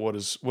figure out what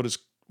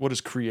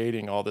is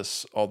creating all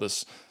this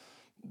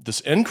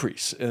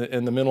increase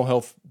in the mental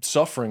health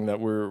suffering that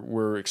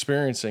we're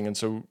experiencing. And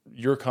so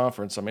your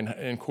conference, I mean,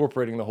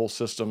 incorporating the whole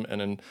system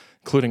and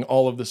including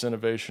all of this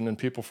innovation and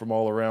people from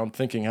all around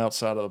thinking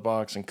outside of the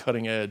box and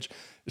cutting edge,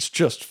 it's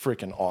just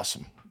freaking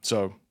awesome.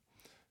 So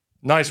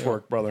nice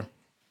work, brother.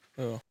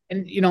 Oh.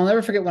 And, you know, I'll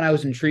never forget when I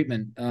was in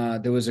treatment,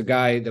 there was a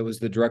guy that was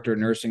the director of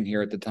nursing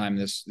here at the time,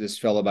 this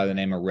fellow by the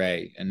name of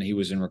Ray, and he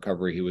was in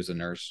recovery. He was a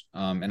nurse.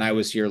 And I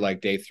was here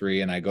like day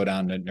 3, and I go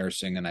down to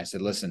nursing, and I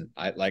said, listen,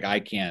 I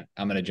can't,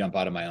 I'm going to jump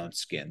out of my own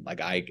skin. Like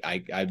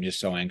I'm just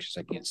so anxious.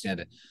 I can't stand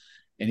it.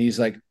 And he's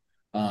like,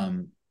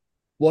 well,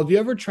 have you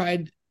ever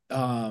tried,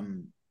 like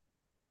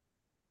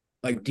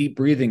deep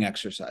breathing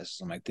exercises?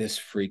 I'm like, this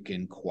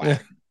freaking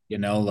quack. You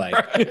know,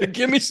 like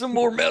give me some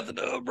more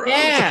methadone, bro.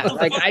 Yeah,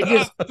 like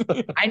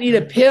I need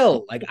a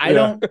pill. Like I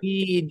don't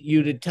need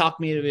you to talk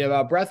to me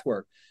about breath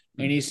work.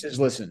 And he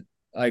says, listen,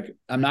 like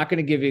I'm not going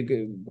to give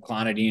you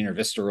clonidine or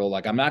Visceral.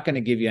 Like I'm not going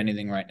to give you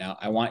anything right now.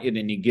 I want you to,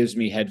 and he gives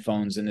me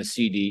headphones and the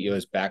CD. It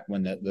was back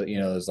when the you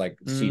know, it was like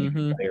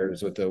CD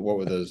players with what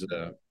were those,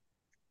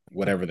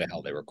 whatever the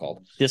hell they were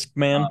called.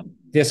 Discman.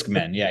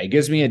 Discman. Yeah. He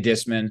gives me a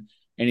Discman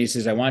and he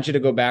says, I want you to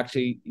go back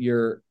to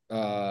your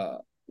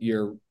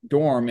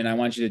dorm and I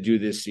want you to do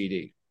this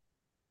CD.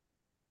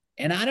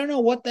 And I don't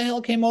know what the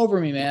hell came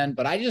over me, man,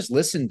 but I just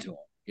listened to him.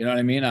 You know what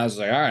I mean? I was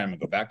like, all right, I'm gonna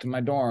go back to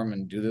my dorm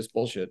and do this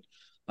bullshit.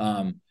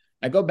 I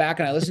go back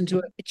and I listen to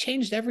it. It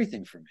changed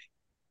everything for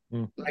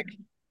me. Like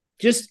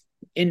just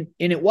and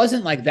it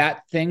wasn't like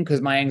that thing because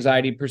my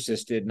anxiety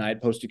persisted and I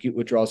had post-acute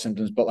withdrawal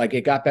symptoms, but like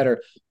it got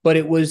better. But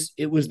it was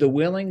the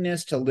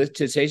willingness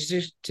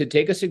to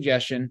take a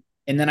suggestion,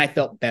 and then I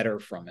felt better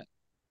from it,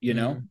 you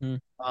know?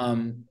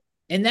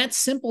 And that's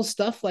simple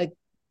stuff. Like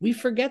we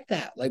forget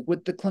that, like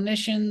with the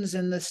clinicians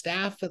and the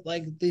staff at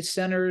like these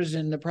centers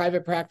and the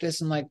private practice.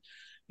 And like,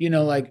 you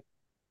know, like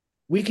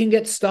we can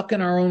get stuck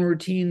in our own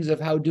routines of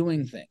how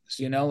doing things,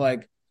 you know,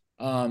 like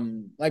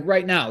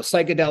right now,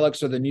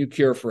 psychedelics are the new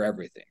cure for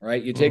everything,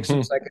 right? You take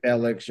some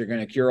psychedelics, you're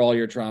going to cure all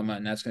your trauma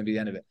and that's going to be the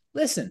end of it.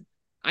 Listen,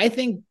 I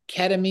think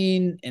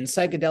ketamine and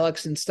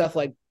psychedelics and stuff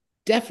like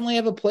definitely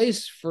have a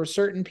place for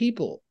certain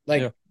people.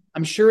 Like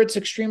I'm sure it's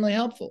extremely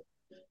helpful.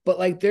 But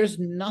like, there's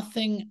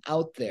nothing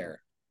out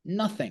there,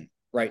 nothing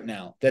right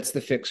now that's the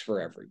fix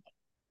for everyone.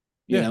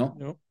 You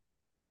know,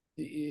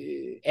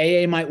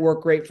 AA might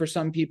work great for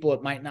some people.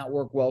 It might not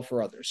work well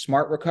for others.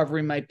 Smart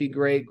recovery might be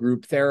great.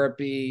 Group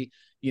therapy,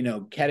 you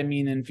know,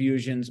 ketamine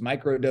infusions,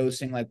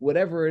 microdosing, like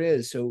whatever it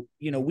is. So,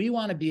 you know, we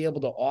want to be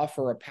able to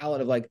offer a palette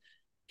of like,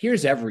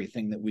 here's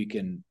everything that we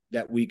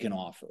can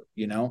offer,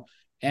 you know,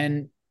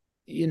 and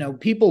you know,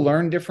 people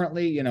learn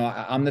differently. You know,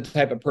 I'm the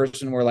type of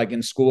person where like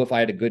in school, if I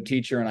had a good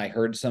teacher and I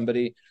heard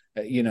somebody,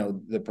 you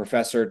know, the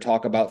professor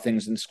talk about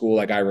things in school,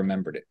 like I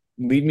remembered it.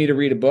 Lead me to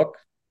read a book.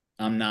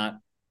 I'm not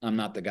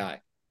the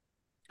guy.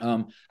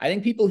 I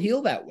think people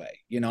heal that way.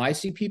 You know, I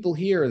see people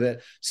here that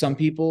some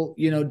people,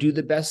 you know, do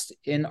the best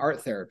in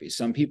art therapy.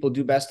 Some people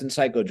do best in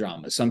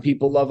psychodrama. Some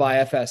people love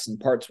IFS and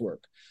parts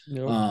work.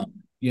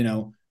 You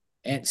know,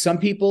 and some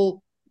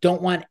people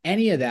don't want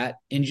any of that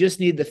and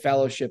just need the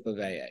fellowship of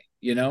AA.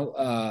 You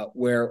know,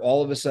 where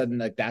all of a sudden,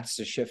 like that's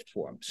the shift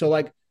for them. So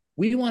like,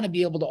 we want to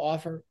be able to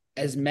offer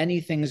as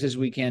many things as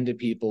we can to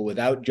people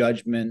without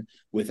judgment,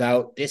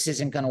 without this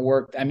isn't going to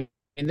work. I mean,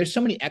 there's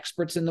so many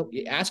experts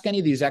ask any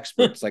of these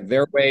experts, like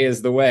their way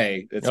is the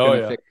way that's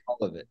going to fix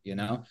all of it, you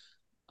know?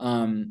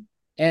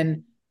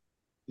 And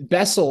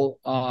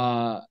Bessel,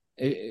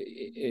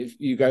 if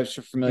you guys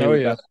are familiar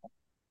with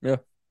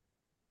Bessel.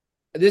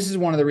 This is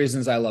one of the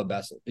reasons I love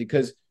Bessel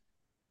because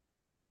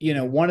you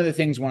know, one of the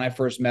things when I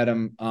first met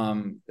him,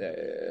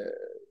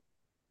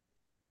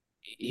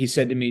 he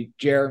said to me,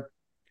 Jer,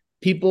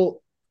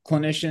 people,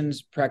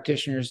 clinicians,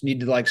 practitioners need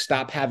to like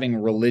stop having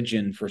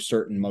religion for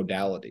certain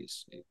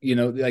modalities. You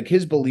know, like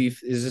his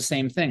belief is the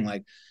same thing.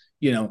 Like,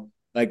 you know,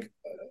 like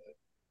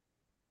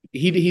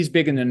he's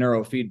big into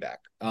neurofeedback.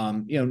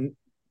 You know,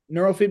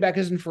 neurofeedback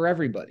isn't for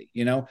everybody,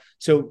 you know?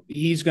 So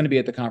he's going to be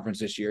at the conference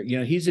this year. You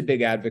know, he's a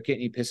big advocate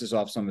and he pisses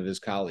off some of his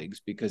colleagues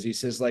because he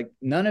says like,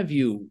 none of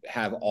you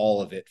have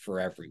all of it for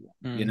everyone,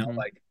 you know,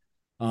 like,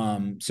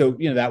 so,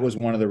 you know, that was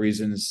one of the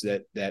reasons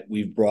that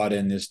we've brought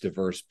in this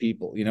diverse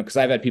people, you know, cause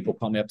I've had people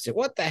call me up and say,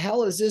 what the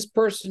hell is this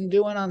person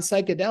doing on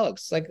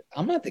psychedelics? Like,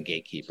 I'm not the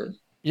gatekeeper.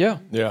 Yeah.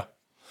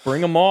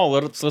 Bring them all.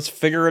 Let's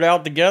figure it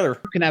out together.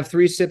 You can have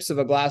 3 sips of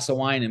a glass of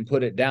wine and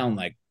put it down.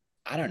 Like,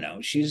 I don't know.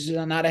 She's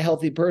not a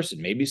healthy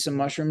person. Maybe some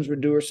mushrooms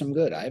would do her some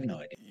good. I have no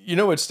idea. You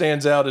know, what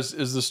stands out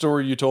is the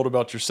story you told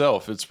about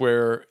yourself. It's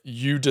where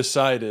you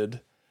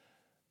decided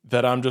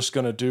that I'm just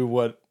going to do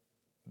what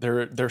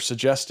they're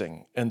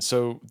suggesting. And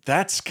so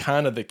that's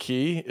kind of the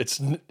key.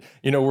 It's,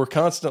 we're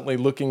constantly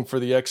looking for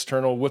the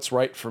external, what's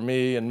right for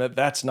me, and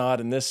that's not,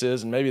 and this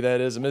is, and maybe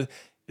that is.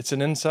 It's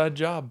an inside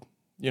job,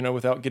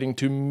 without getting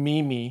too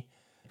memey.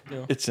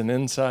 Yeah. It's an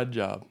inside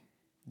job.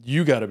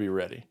 You got to be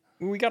ready.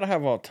 We got to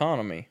have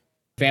autonomy.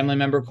 Family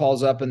member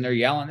calls up and they're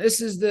yelling,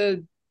 this is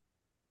the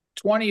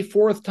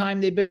 24th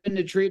time they've been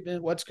to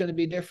treatment. What's going to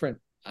be different?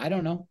 I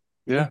don't know.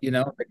 Yeah.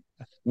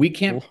 We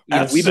can't,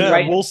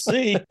 we'll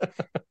see.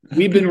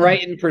 We've been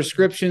writing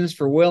prescriptions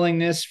for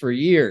willingness for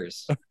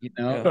years,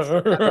 Right.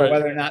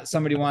 whether or not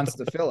somebody wants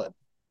to fill it.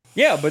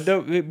 Yeah.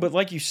 But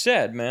like you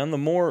said, man, the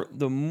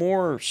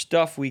more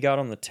stuff we got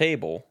on the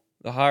table,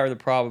 the higher the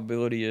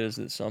probability is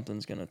that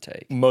something's going to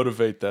take.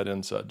 Motivate that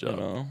inside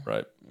job.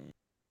 Right.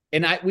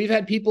 And we've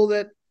had people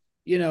that,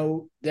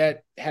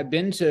 that have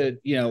been to,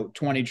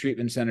 20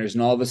 treatment centers,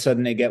 and all of a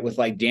sudden they get with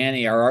like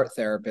Danny, our art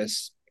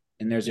therapist,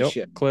 and there's a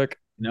shift. Click.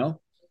 Yeah.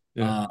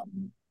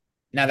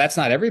 Now that's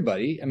not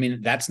everybody. I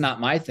mean, that's not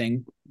my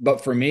thing,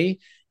 but for me,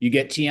 you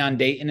get Tion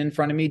Dayton in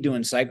front of me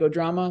doing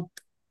psychodrama,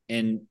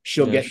 and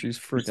she's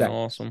freaking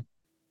awesome.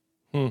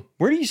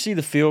 Where do you see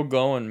the field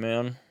going,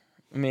 man?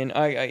 I mean,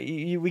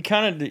 we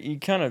kind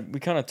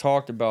of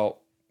talked about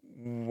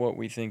what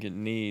we think it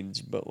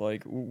needs, but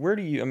like, where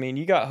do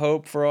you got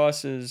hope for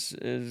us as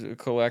a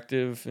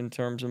collective in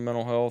terms of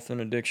mental health and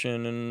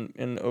addiction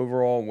and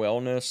overall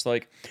wellness?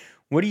 Like,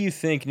 what do you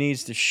think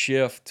needs to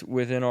shift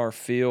within our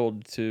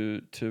field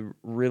to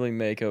really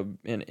make an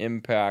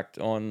impact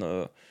on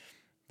the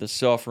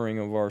suffering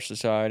of our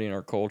society and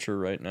our culture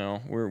right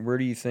now? Where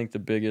do you think the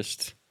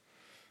biggest,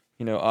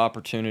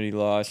 opportunity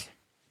lies?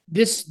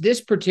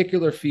 This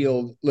particular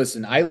field,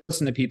 listen, I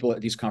listen to people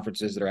at these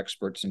conferences that are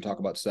experts and talk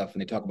about stuff,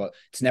 and they talk about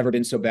it's never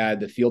been so bad.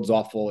 The field's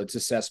awful. It's a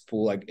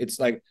cesspool. It's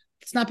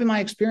not been my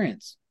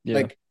experience.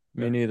 Yeah,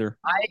 me neither.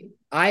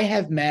 I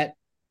have met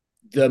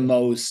the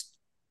most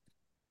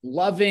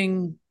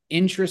loving,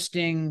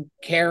 interesting,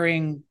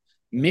 caring,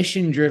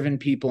 mission-driven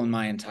people in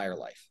my entire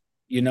life,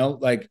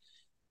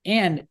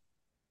 and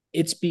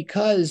it's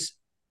because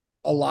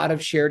a lot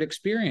of shared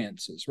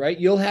experiences, right?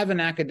 You'll have an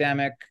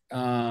academic,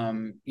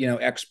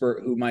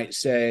 expert who might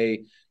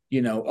say,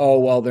 oh,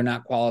 well, they're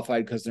not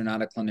qualified because they're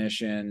not a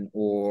clinician,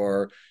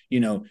 or,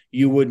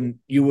 you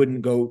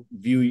wouldn't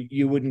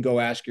go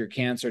ask your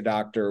cancer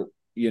doctor,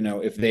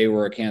 if they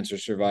were a cancer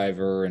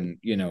survivor, and,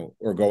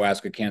 or go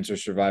ask a cancer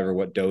survivor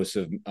what dose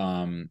of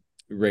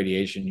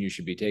radiation you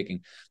should be taking.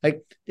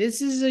 Like,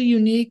 this is a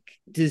unique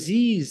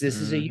disease. This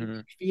is a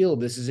unique field.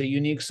 This is a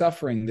unique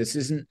suffering. This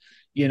isn't,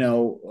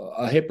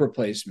 a hip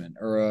replacement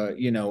or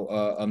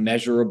a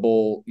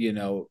measurable,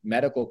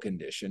 medical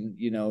condition.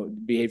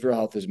 Behavioral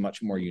health is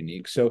much more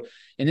unique. So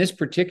in this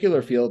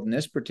particular field, in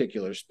this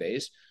particular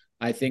space,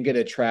 I think it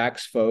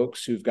attracts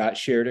folks who've got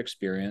shared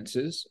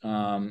experiences.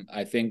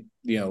 I think,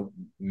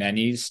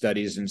 many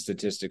studies and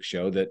statistics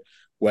show that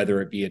whether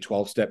it be a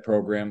 12-step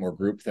program or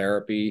group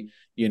therapy,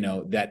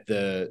 that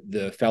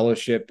the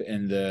fellowship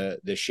and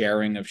the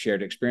sharing of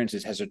shared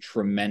experiences has a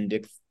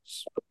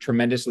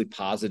tremendously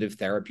positive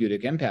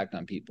therapeutic impact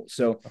on people.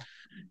 So,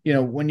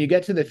 when you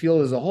get to the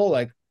field as a whole,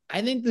 like,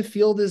 I think the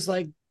field is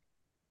in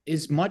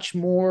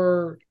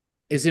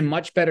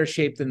much better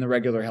shape than the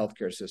regular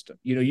healthcare system.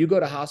 You go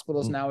to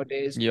hospitals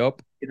nowadays.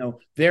 Yep.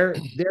 They're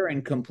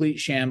in complete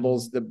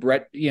shambles.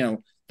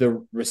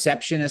 The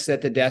receptionist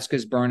at the desk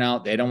is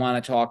burnout. They don't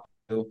want to talk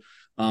to.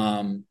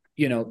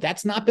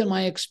 That's not been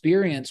my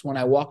experience when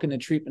I walk into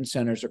treatment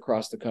centers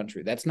across the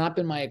country. That's not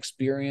been my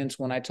experience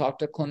when I talk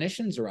to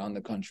clinicians around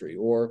the country,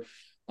 or,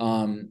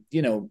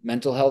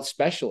 mental health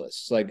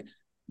specialists. Like,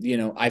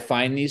 I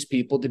find these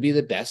people to be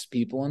the best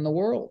people in the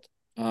world.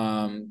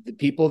 The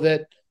people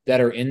that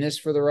are in this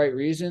for the right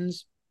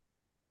reasons.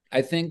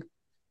 I think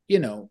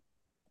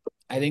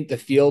the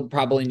field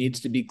probably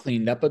needs to be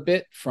cleaned up a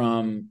bit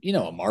from,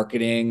 a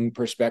marketing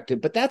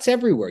perspective, but that's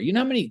everywhere. You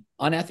know how many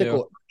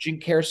unethical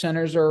urgent care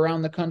centers are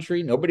around the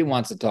country? Nobody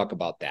wants to talk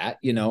about that,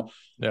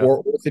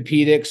 or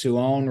orthopedics who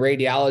own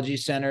radiology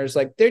centers.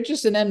 Like, they're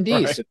just an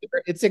MD. Right. So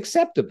it's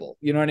acceptable.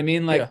 You know what I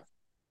mean? Like,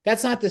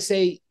 that's not to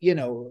say,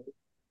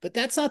 but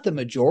that's not the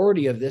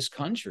majority of this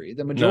country.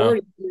 The majority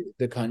of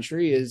the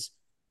country is,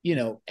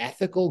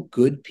 ethical,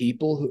 good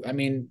people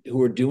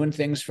who are doing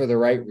things for the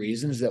right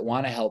reasons, that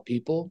want to help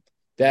people,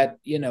 that,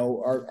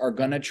 are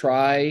going to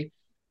try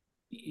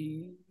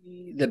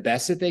the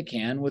best that they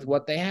can with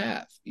what they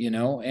have,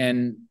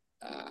 and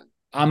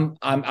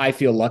I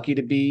feel lucky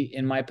to be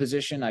in my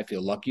position. I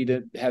feel lucky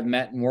to have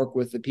met and worked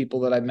with the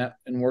people that I've met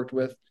and worked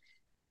with.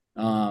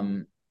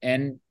 And,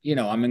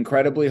 I'm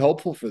incredibly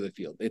hopeful for the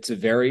field. It's a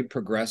very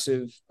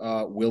progressive,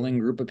 willing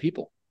group of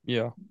people.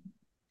 Yeah.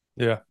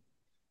 Yeah.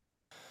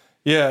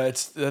 Yeah,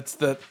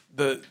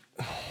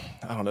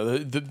 I don't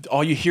know.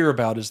 All you hear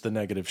about is the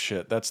negative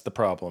shit. That's the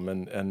problem.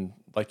 And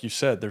like you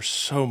said, there's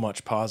so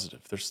much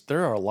positive.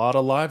 There are a lot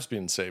of lives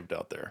being saved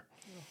out there,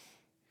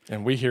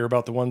 and we hear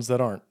about the ones that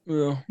aren't.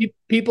 Yeah.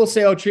 People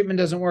say, "Oh, treatment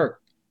doesn't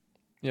work."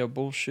 Yeah,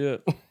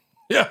 bullshit.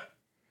 Yeah.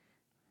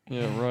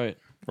 Yeah, right.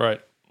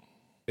 Right.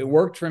 It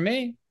worked for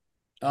me.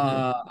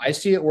 I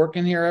see it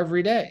working here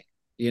every day,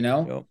 you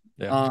know.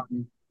 Yep.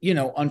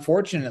 Yeah.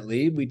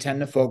 Unfortunately, we tend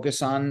to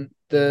focus on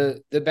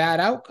the bad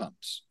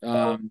outcomes.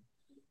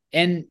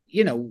 And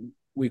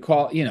we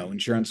call,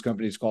 insurance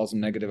companies calls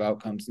them negative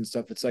outcomes and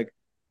stuff. It's like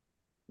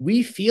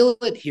we feel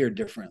it here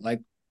different.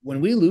 Like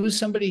when we lose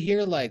somebody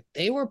here, like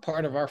they were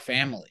part of our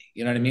family.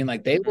 You know what I mean?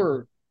 Like they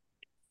were,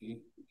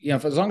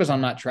 for as long as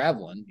I'm not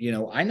traveling,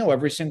 I know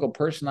every single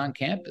person on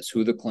campus,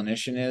 who the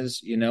clinician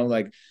is,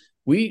 like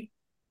we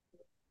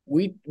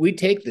we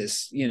take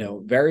this,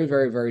 very,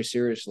 very, very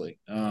seriously.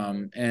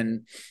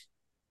 And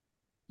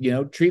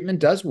treatment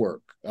does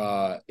work.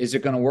 Is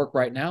it going to work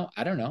right now?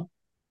 I don't know.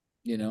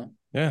 Yeah.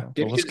 Well,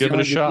 Dick let's is the give it a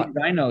only shot.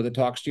 disease I know that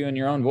talks to you in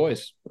your own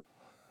voice.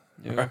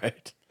 Yeah.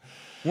 Right.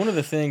 One of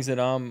the things that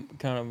I'm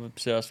kind of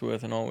obsessed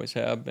with and always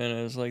have been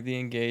is like the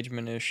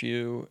engagement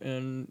issue.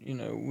 And,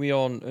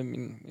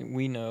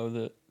 we know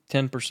that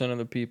 10% of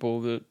the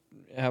people that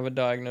have a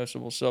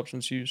diagnosable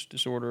substance use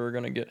disorder are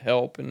going to get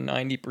help, and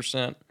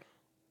 90%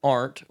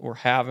 aren't or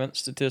haven't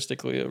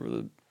statistically over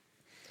the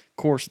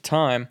course of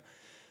time.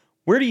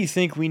 Where do you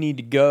think we need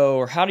to go,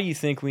 or how do you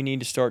think we need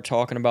to start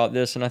talking about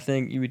this? And I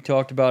think you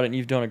talked about it, and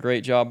you've done a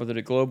great job with it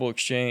at Global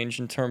Exchange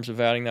in terms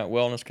of adding that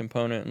wellness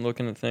component and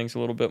looking at things a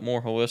little bit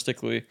more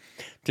holistically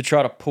to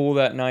try to pull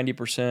that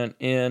 90%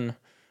 in,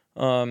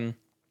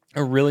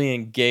 or really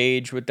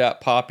engage with that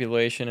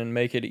population and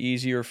make it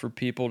easier for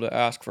people to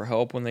ask for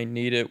help when they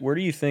need it. Where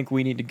do you think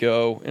we need to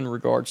go in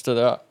regards to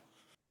that?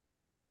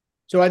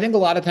 So I think a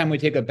lot of time we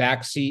take a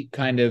backseat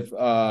kind of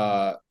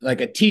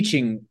like a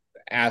teaching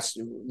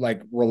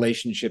like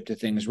relationship to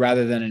things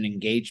rather than an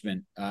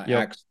engagement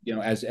Yep.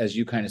 as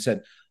you kind of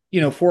said.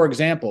 For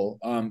example,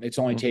 it's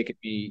only taken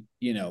me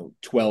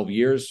 12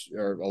 years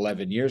or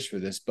 11 years for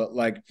this, but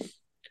like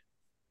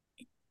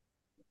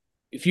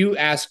if you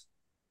ask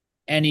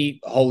any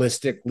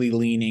holistically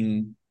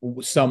leaning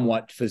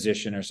somewhat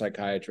physician or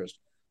psychiatrist,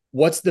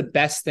 what's the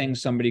best thing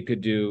somebody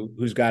could do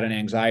who's got an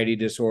anxiety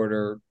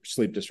disorder,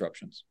 sleep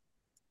disruptions?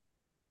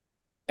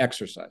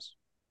 Exercise.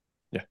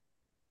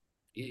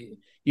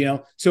 Yeah.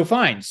 So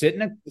fine, sit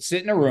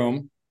in a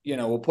room,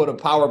 we'll put a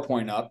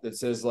PowerPoint up that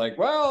says like,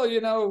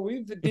 well,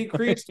 we've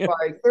decreased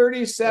by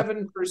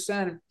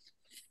 37%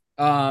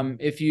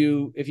 if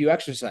you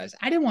exercise.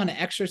 I didn't want to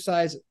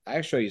exercise.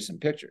 I'll show you some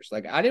pictures.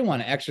 Like I didn't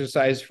want to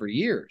exercise for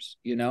years,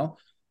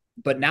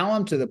 but now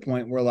I'm to the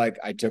point where like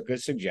I took a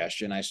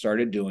suggestion, I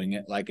started doing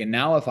it, like, and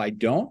now if I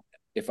don't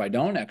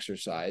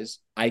exercise,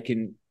 I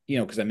can,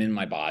 because I'm in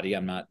my body,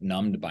 I'm not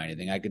numbed by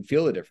anything, I can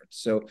feel the difference.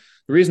 So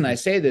the reason I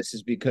say this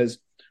is because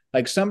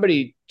like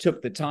somebody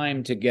took the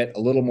time to get a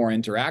little more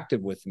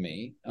interactive with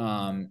me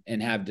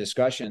and have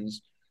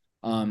discussions.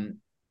 And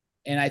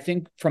I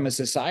think from a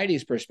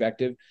society's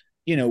perspective,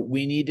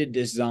 we need to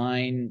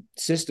design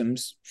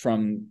systems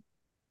from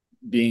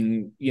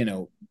being,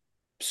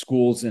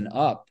 schools and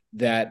up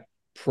that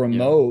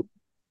promote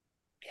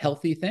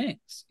healthy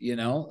things,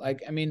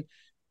 like, I mean,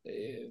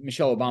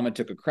 Michelle Obama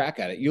took a crack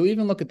at it. You'll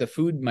even look at the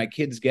food my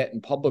kids get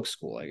in public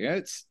school. Like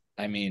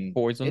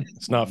Poison.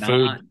 It's not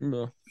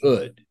food.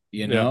 Good,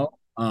 Yeah.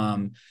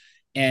 and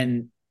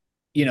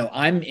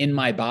I'm in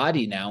my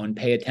body now and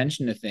pay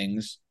attention to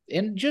things.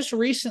 And just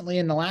recently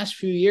in the last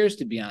few years,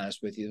 to be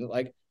honest with you,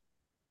 like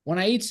when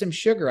I eat some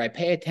sugar, I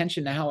pay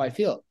attention to how I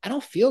feel. I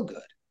don't feel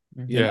good.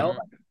 Yeah.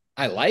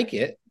 I like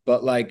it,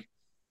 but like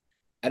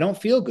I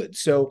don't feel good.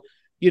 So,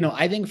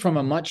 I think from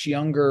a much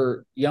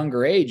younger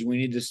age, we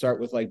need to start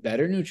with like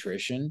better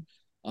nutrition,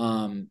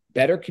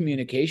 better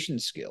communication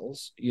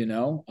skills,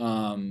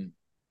 I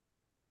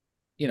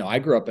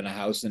grew up in a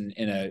house in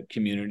a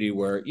community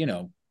where,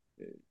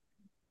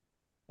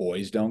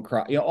 boys don't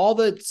cry, all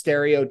the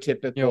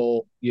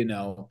stereotypical,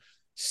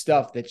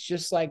 stuff that's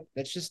just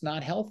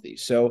not healthy.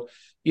 So,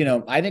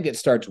 I think it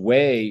starts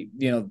way,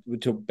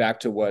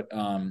 back to what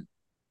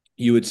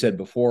you had said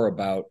before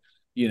about,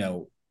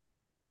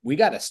 we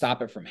got to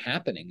stop it from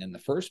happening in the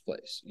first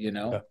place.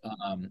 Yeah.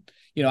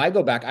 I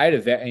go back, I had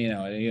you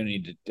don't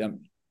need to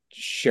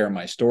share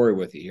my story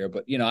with you here,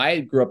 but,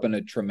 I grew up in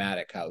a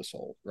traumatic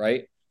household,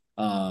 right?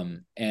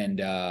 And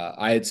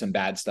I had some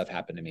bad stuff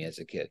happen to me as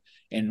a kid.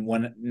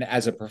 And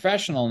as a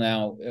professional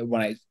now,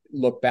 when I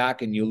look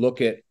back and you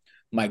look at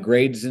my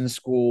grades in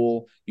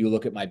school, you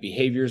look at my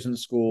behaviors in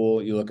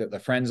school, you look at the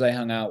friends I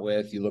hung out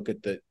with, you look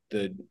at the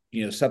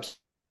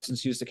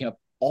substance use that came up,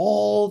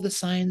 all the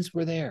signs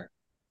were there.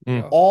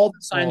 Mm. All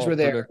the signs were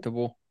there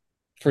Predictable.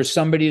 for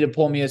somebody to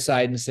pull me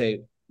aside and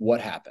say,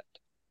 what happened?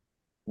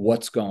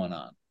 What's going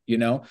on?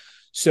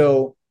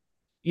 So,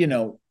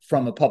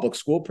 from a public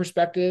school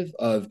perspective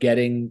of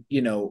getting,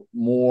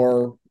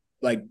 more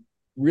like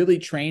really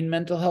trained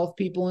mental health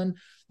people in.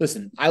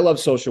 Listen, I love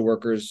social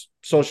workers.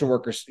 Social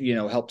workers,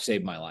 help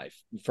save my life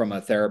from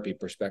a therapy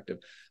perspective.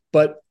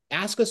 But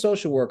ask a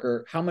social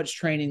worker how much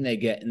training they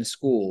get in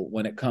school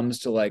when it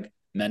comes to like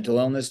mental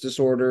illness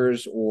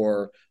disorders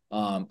or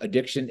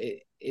addiction.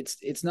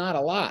 It's not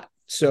a lot.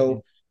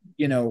 So,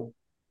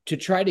 to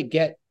try to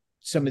get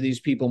some of these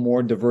people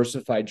more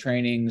diversified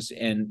trainings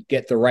and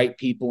get the right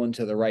people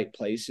into the right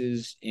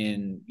places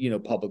in,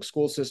 public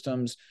school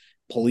systems,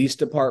 police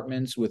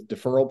departments with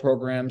deferral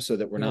programs so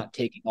that we're not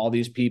taking all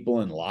these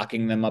people and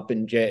locking them up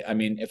in jail. I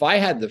mean, if I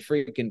had the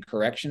freaking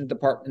correction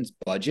department's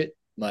budget,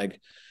 like,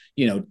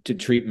 to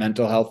treat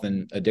mental health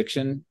and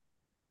addiction,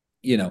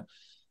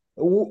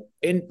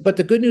 but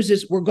the good news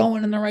is we're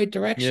going in the right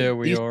direction. Yeah,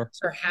 we are. Things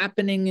are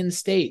happening in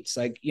states.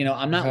 Like,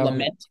 I'm not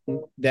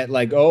lamenting that,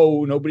 like,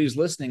 oh, nobody's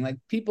listening. Like,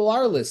 people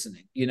are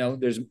listening.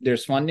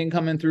 There's funding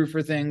coming through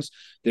for things.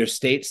 There's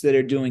states that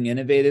are doing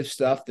innovative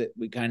stuff that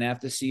we kind of have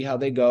to see how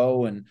they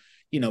go. And,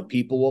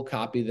 people will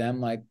copy them.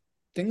 Like,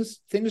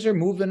 things are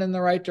moving in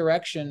the right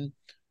direction.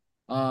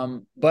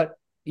 But,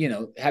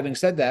 having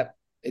said that,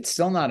 it's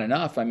still not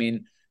enough. I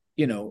mean,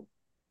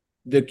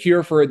 the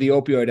cure for the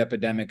opioid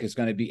epidemic is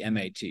going to be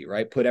MAT,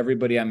 right? Put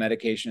everybody on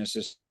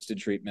medication-assisted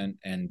treatment,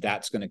 and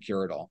that's going to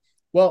cure it all.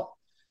 Well,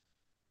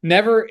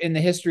 never in the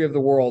history of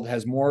the world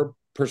has more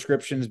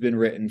prescriptions been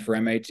written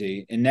for MAT,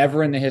 and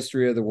never in the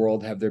history of the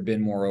world have there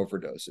been more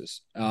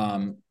overdoses.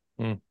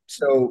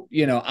 So,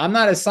 I'm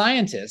not a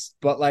scientist,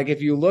 but like,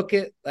 if you look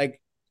at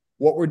like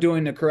what we're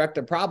doing to correct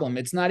the problem,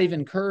 it's not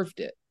even curved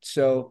it.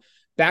 So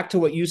back to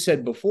what you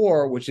said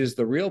before, which is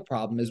the real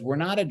problem, is we're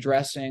not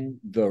addressing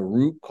the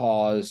root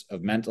cause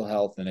of mental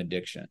health and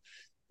addiction.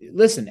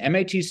 Listen,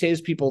 MAT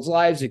saves people's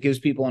lives. It gives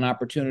people an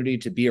opportunity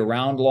to be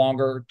around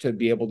longer, to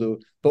be able to,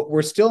 but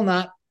we're still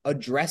not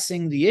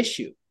addressing the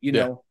issue. Bit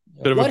of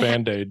a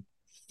Band-Aid.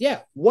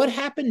 What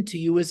happened to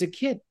you as a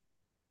kid?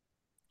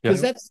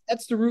 Because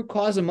that's the root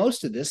cause of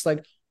most of this.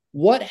 Like,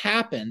 what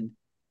happened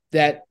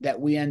that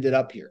we ended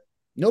up here?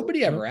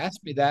 Nobody ever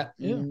asked me that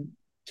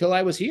until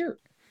I was here.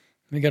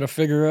 We got to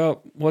figure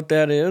out what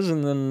that is,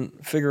 and then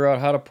figure out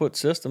how to put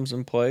systems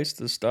in place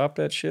to stop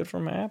that shit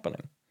from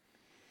happening.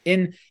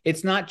 And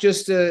it's not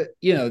just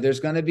there's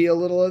going to be a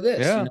little of this.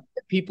 Yeah.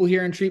 People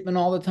here in treatment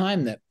all the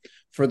time that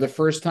for the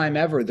first time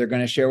ever, they're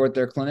going to share with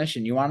their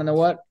clinician. You want to know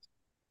what?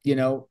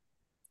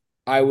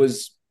 I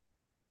was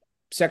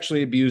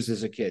sexually abused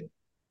as a kid.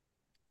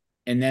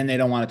 And then they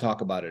don't want to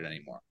talk about it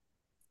anymore.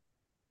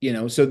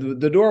 So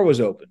the door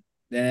was open.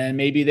 Then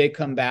maybe they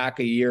come back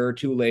a year or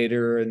two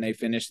later and they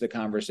finish the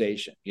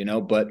conversation,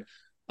 but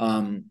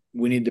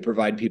we need to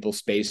provide people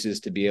spaces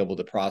to be able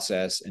to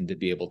process and to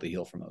be able to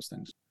heal from those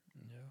things.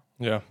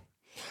 Yeah.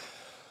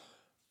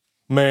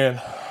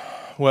 Man,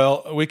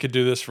 well, we could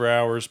do this for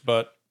hours,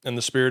 but in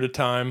the spirit of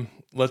time,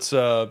 let's do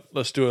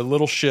a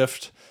little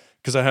shift,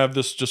 because I have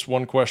this just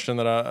one question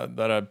that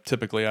I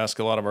typically ask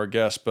a lot of our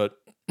guests, but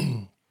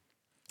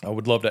I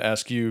would love to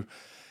ask you,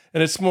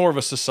 and it's more of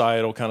a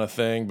societal kind of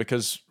thing,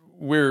 because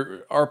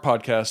our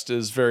podcast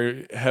is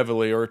very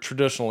heavily, or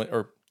traditionally,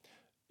 or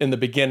in the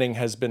beginning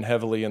has been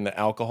heavily in the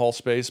alcohol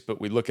space,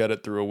 but we look at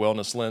it through a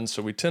wellness lens.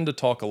 So we tend to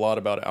talk a lot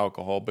about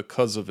alcohol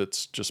because of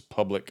its just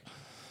public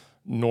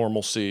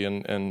normalcy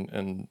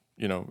and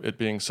it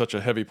being such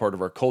a heavy part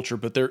of our culture.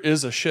 But there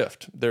is a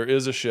shift.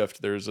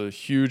 There's a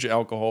huge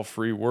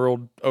alcohol-free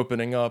world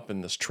opening up,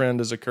 and this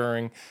trend is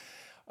occurring.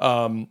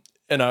 I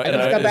just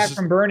got back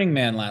from Burning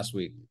Man last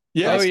week.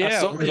 Yeah,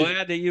 I'm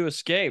glad that you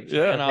escaped.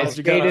 Yeah, and I was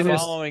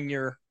following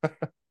your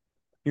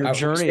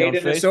journey on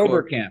in Facebook. A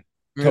sober camp,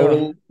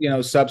 total,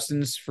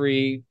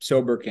 substance-free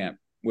sober camp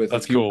with a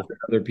few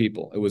other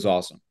people. It was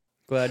awesome.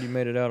 Glad you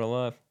made it out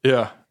alive.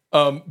 Yeah.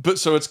 But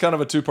so it's kind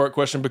of a two-part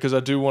question, because I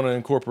do want to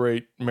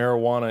incorporate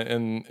marijuana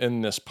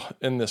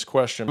in this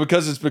question,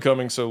 because it's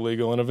becoming so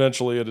legal, and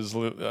eventually it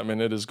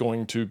is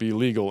going to be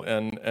legal,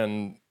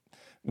 and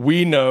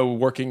we know,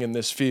 working in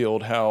this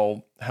field,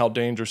 how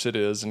dangerous it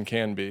is and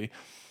can be.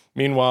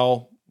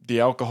 Meanwhile,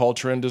 the alcohol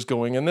trend is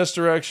going in this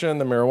direction.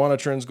 The marijuana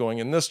trend's going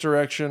in this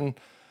direction.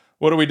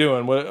 What are we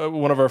doing?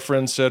 One of our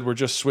friends said we're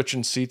just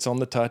switching seats on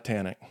the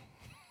Titanic.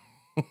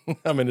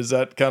 I mean, is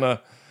that kind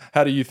of,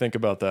 how do you think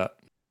about that?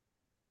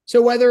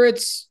 So whether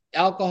it's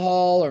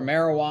alcohol or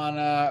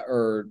marijuana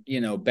or,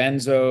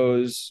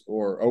 benzos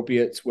or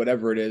opiates,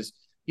 whatever it is,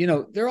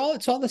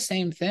 it's all the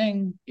same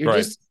thing. You're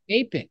just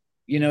escaping,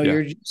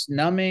 you're just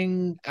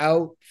numbing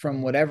out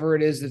from whatever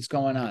it is that's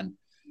going on.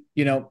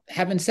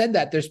 Having said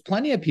that, there's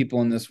plenty of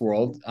people in this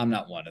world, I'm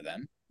not one of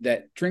them,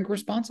 that drink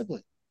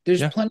responsibly.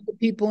 There's plenty of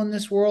people in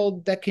this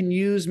world that can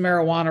use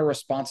marijuana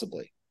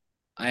responsibly.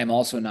 I am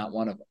also not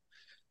one of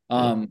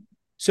them.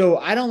 So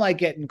I don't like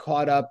getting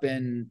caught up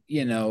in,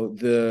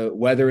 the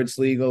whether it's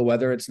legal,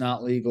 whether it's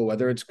not legal,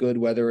 whether it's good,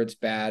 whether it's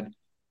bad.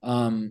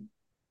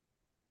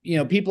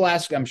 People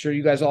ask, I'm sure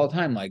you guys all the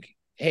time, like,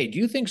 hey, do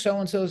you think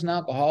so-and-so is an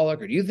alcoholic,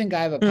 or do you think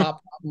I have a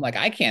pop problem? Like,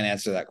 I can't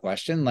answer that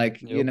question. Like,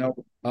 it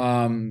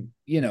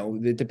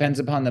depends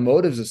upon the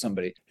motives of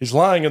somebody. He's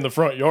lying in the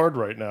front yard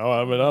right now.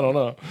 I mean, I don't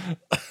know.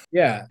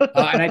 Yeah.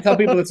 And I tell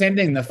people the same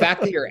thing. The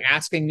fact that you're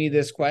asking me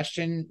this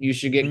question, you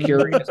should get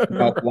curious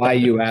about why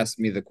you asked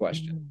me the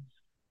question.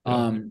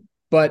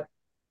 But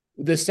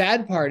the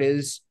sad part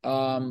is,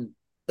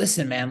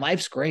 listen, man,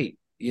 life's great.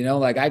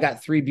 Like, I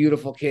got 3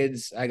 beautiful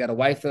kids. I got a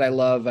wife that I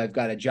love. I've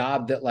got a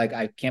job that, like,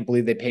 I can't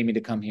believe they pay me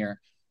to come here.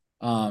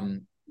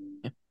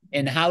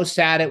 and how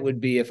sad it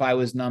would be if I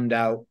was numbed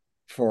out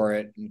for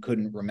it and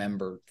couldn't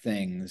remember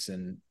things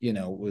and,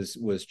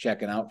 was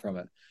checking out from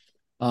it.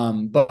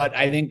 But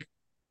I think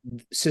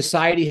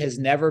society has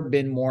never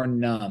been more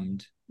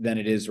numbed than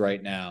it is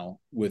right now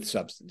with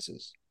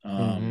substances.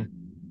 And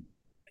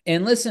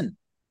listen,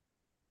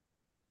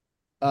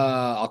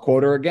 I'll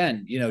quote her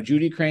again.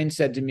 Judy Crane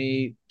said to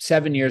me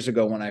 7 years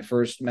ago when I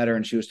first met her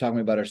and she was talking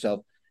about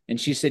herself. And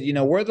she said,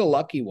 we're the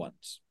lucky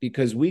ones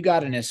because we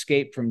got an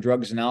escape from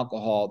drugs and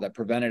alcohol that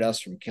prevented us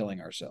from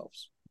killing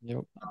ourselves.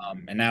 Yep.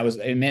 And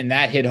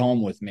that hit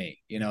home with me.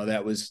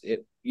 That was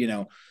it,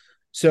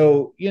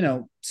 So,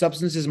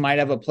 substances might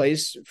have a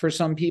place for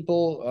some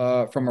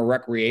people from a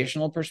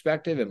recreational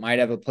perspective. It might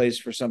have a place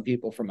for some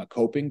people from a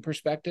coping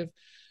perspective.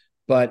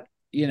 But,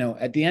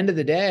 at the end of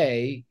the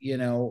day,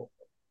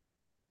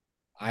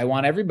 I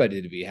want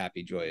everybody to be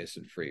happy, joyous,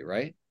 and free,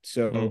 right?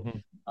 So,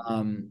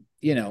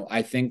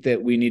 I think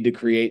that we need to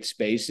create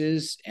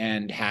spaces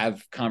and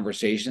have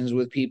conversations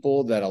with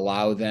people that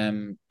allow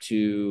them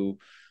to,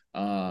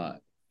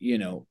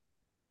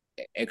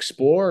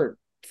 explore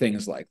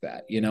things like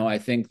that. I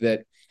think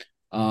that,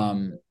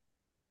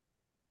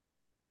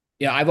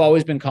 I've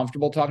always been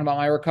comfortable talking about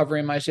my recovery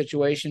and my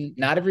situation.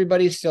 Not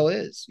everybody still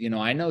is.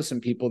 I know some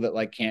people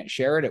that can't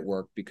share it at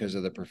work because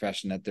of the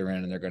profession that they're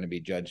in and they're going to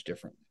be judged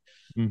differently.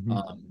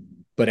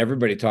 But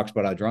everybody talks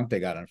about how drunk they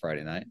got on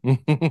Friday night.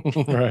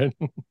 Right.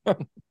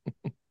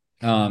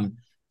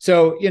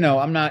 So,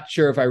 I'm not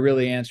sure if I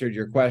really answered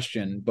your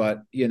question,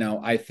 but,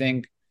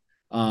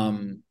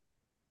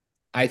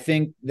 I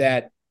think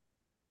that,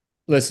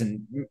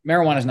 listen,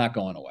 marijuana is not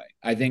going away.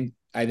 I think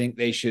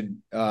they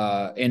should,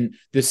 and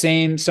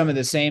some of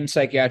the same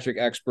psychiatric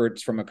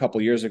experts from a couple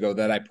of years ago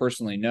that I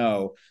personally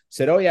know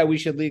said, oh yeah, we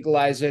should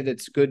legalize it.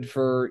 It's good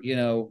for,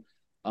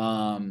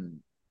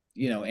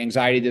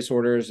 anxiety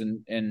disorders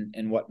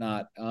and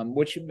whatnot,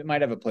 which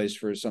might have a place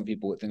for some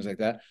people with things like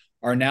that,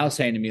 are now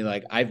saying to me,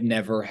 I've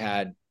never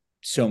had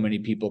so many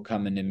people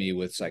coming to me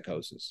with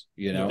psychosis,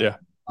 Yeah.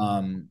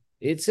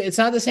 It's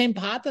not the same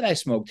pot that I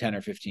smoked 10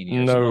 or 15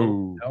 years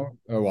ago.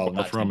 Or, well,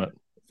 not from 10, it.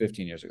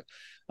 15 years ago.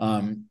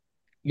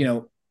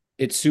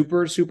 It's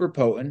super, super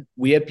potent.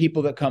 We have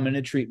people that come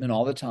into treatment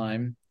all the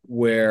time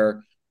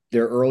where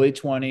their early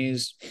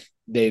 20s,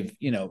 they've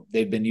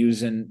been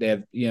using, they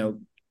have,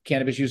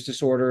 cannabis use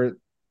disorder.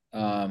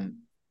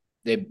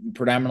 They've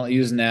predominantly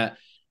using that.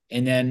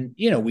 And then,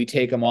 we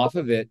take them off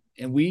of it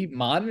and we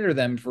monitor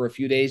them for a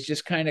few days,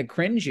 just kind of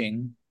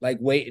cringing,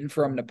 waiting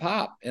for them to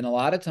pop. And a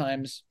lot of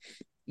times,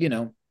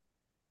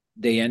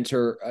 they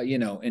enter,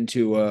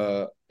 into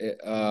a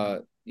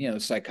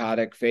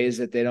psychotic phase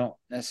that they don't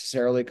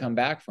necessarily come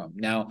back from.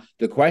 Now,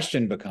 the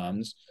question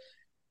becomes,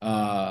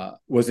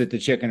 was it the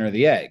chicken or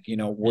the egg?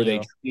 Were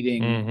they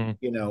treating,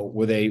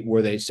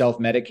 were they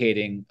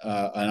self-medicating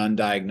an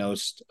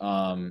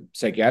undiagnosed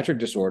psychiatric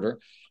disorder?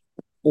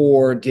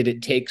 Or did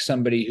it take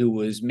somebody who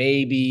was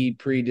maybe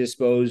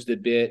predisposed a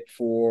bit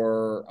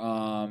for,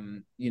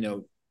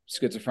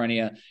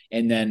 schizophrenia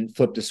and then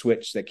flipped a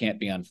switch that can't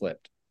be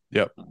unflipped?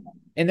 Yep.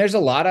 And there's a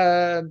lot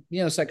of,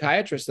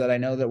 psychiatrists that I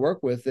know that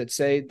work with that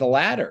say the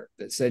latter,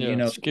 that said,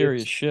 scary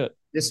as shit.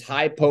 This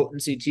high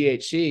potency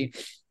THC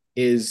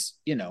is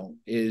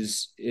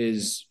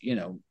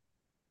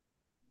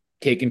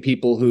taking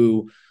people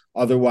who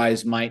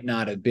otherwise might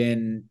not have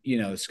been,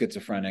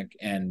 schizophrenic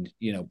and,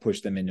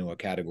 push them into a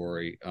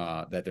category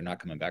that they're not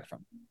coming back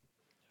from.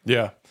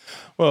 Yeah.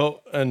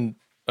 Well, and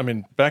I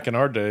mean, back in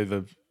our day,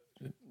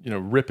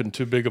 ripping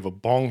too big of a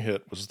bong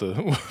hit was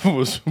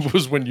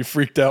was when you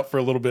freaked out for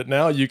a little bit.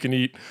 Now you can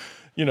eat,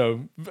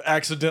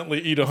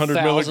 accidentally eat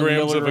 100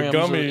 milligrams of a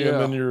gummy and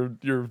then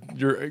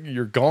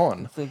you're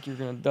gone. I think you're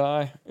gonna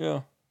die.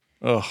 Yeah.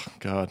 Oh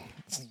God,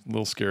 it's a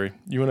little scary.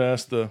 You want to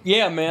ask the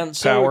man?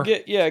 So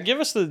give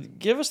us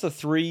the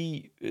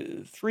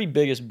three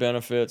biggest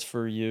benefits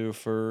for you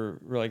for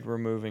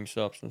removing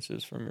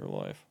substances from your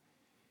life.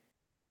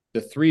 The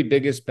three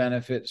biggest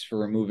benefits for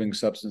removing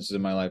substances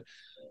in my life.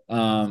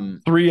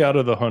 3 out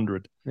of the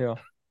 100. Yeah.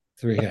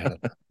 3 out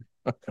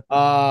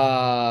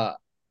of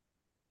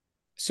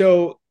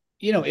so,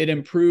 it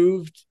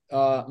improved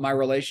my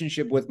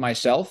relationship with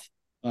myself.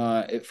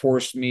 It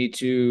forced me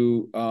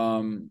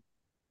to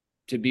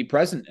be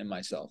present in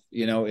myself.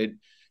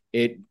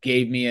 It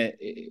gave me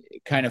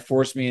it kind of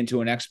forced me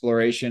into an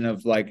exploration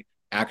of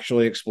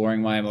actually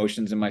exploring my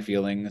emotions and my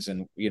feelings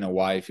and,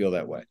 why I feel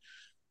that way.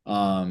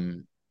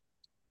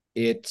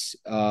 It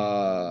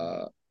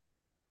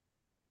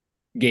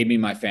gave me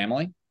my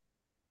family.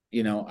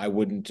 I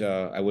wouldn't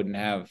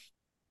have,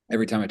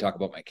 every time I talk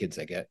about my kids,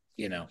 I get,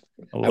 I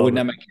wouldn't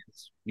have my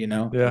kids,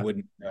 Yeah.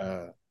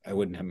 I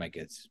wouldn't have my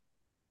kids.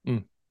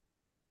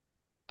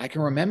 I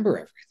can remember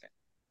everything.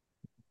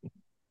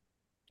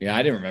 Yeah,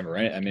 I didn't remember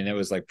it. I mean, it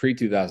was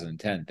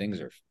pre-2010.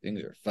 Things are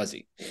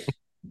fuzzy.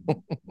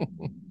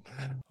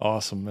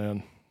 Awesome,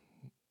 man.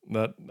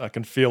 That I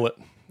can feel it.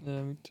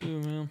 Yeah, me too,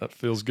 man. That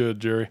feels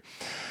good, Jerry.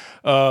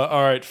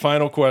 All right,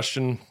 final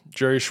question.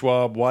 Jerry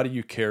Schwab, why do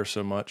you care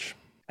so much?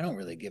 I don't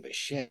really give a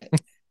shit.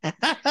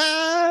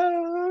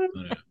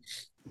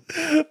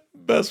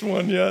 Best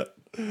one yet.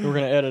 We're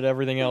gonna edit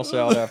everything else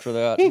out after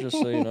that, just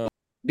so you know.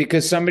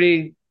 Because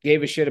somebody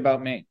gave a shit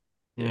about me.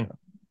 Yeah.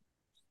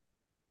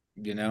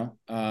 You know,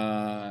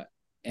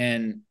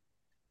 and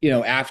you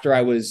know, after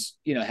I was,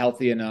 you know,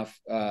 healthy enough,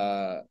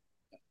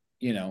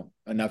 you know,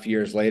 enough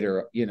years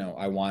later, you know,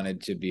 I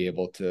wanted to be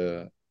able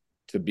to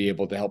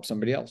help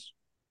somebody else.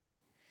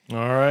 All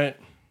right.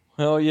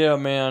 Hell yeah,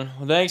 man.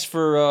 Well, thanks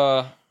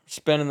for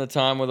spending the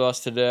time with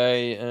us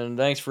today, and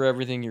thanks for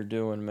everything you're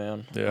doing,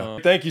 man. Yeah.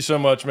 Thank you so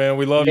much, man.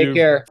 We love you. Take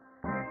care.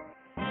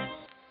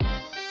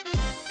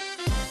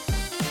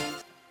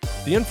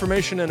 The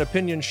information and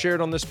opinions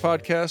shared on this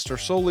podcast are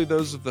solely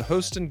those of the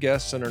host and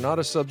guests and are not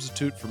a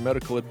substitute for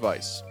medical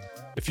advice.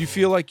 If you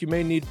feel like you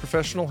may need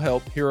professional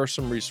help, here are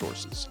some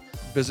resources.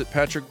 Visit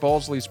Patrick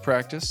Balsley's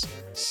practice,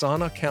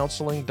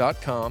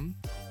 sanacounseling.com,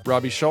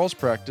 Robbie Shaw's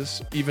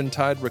practice,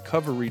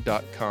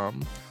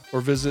 eventiderecovery.com,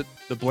 or visit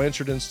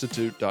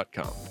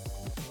theblanchardinstitute.com.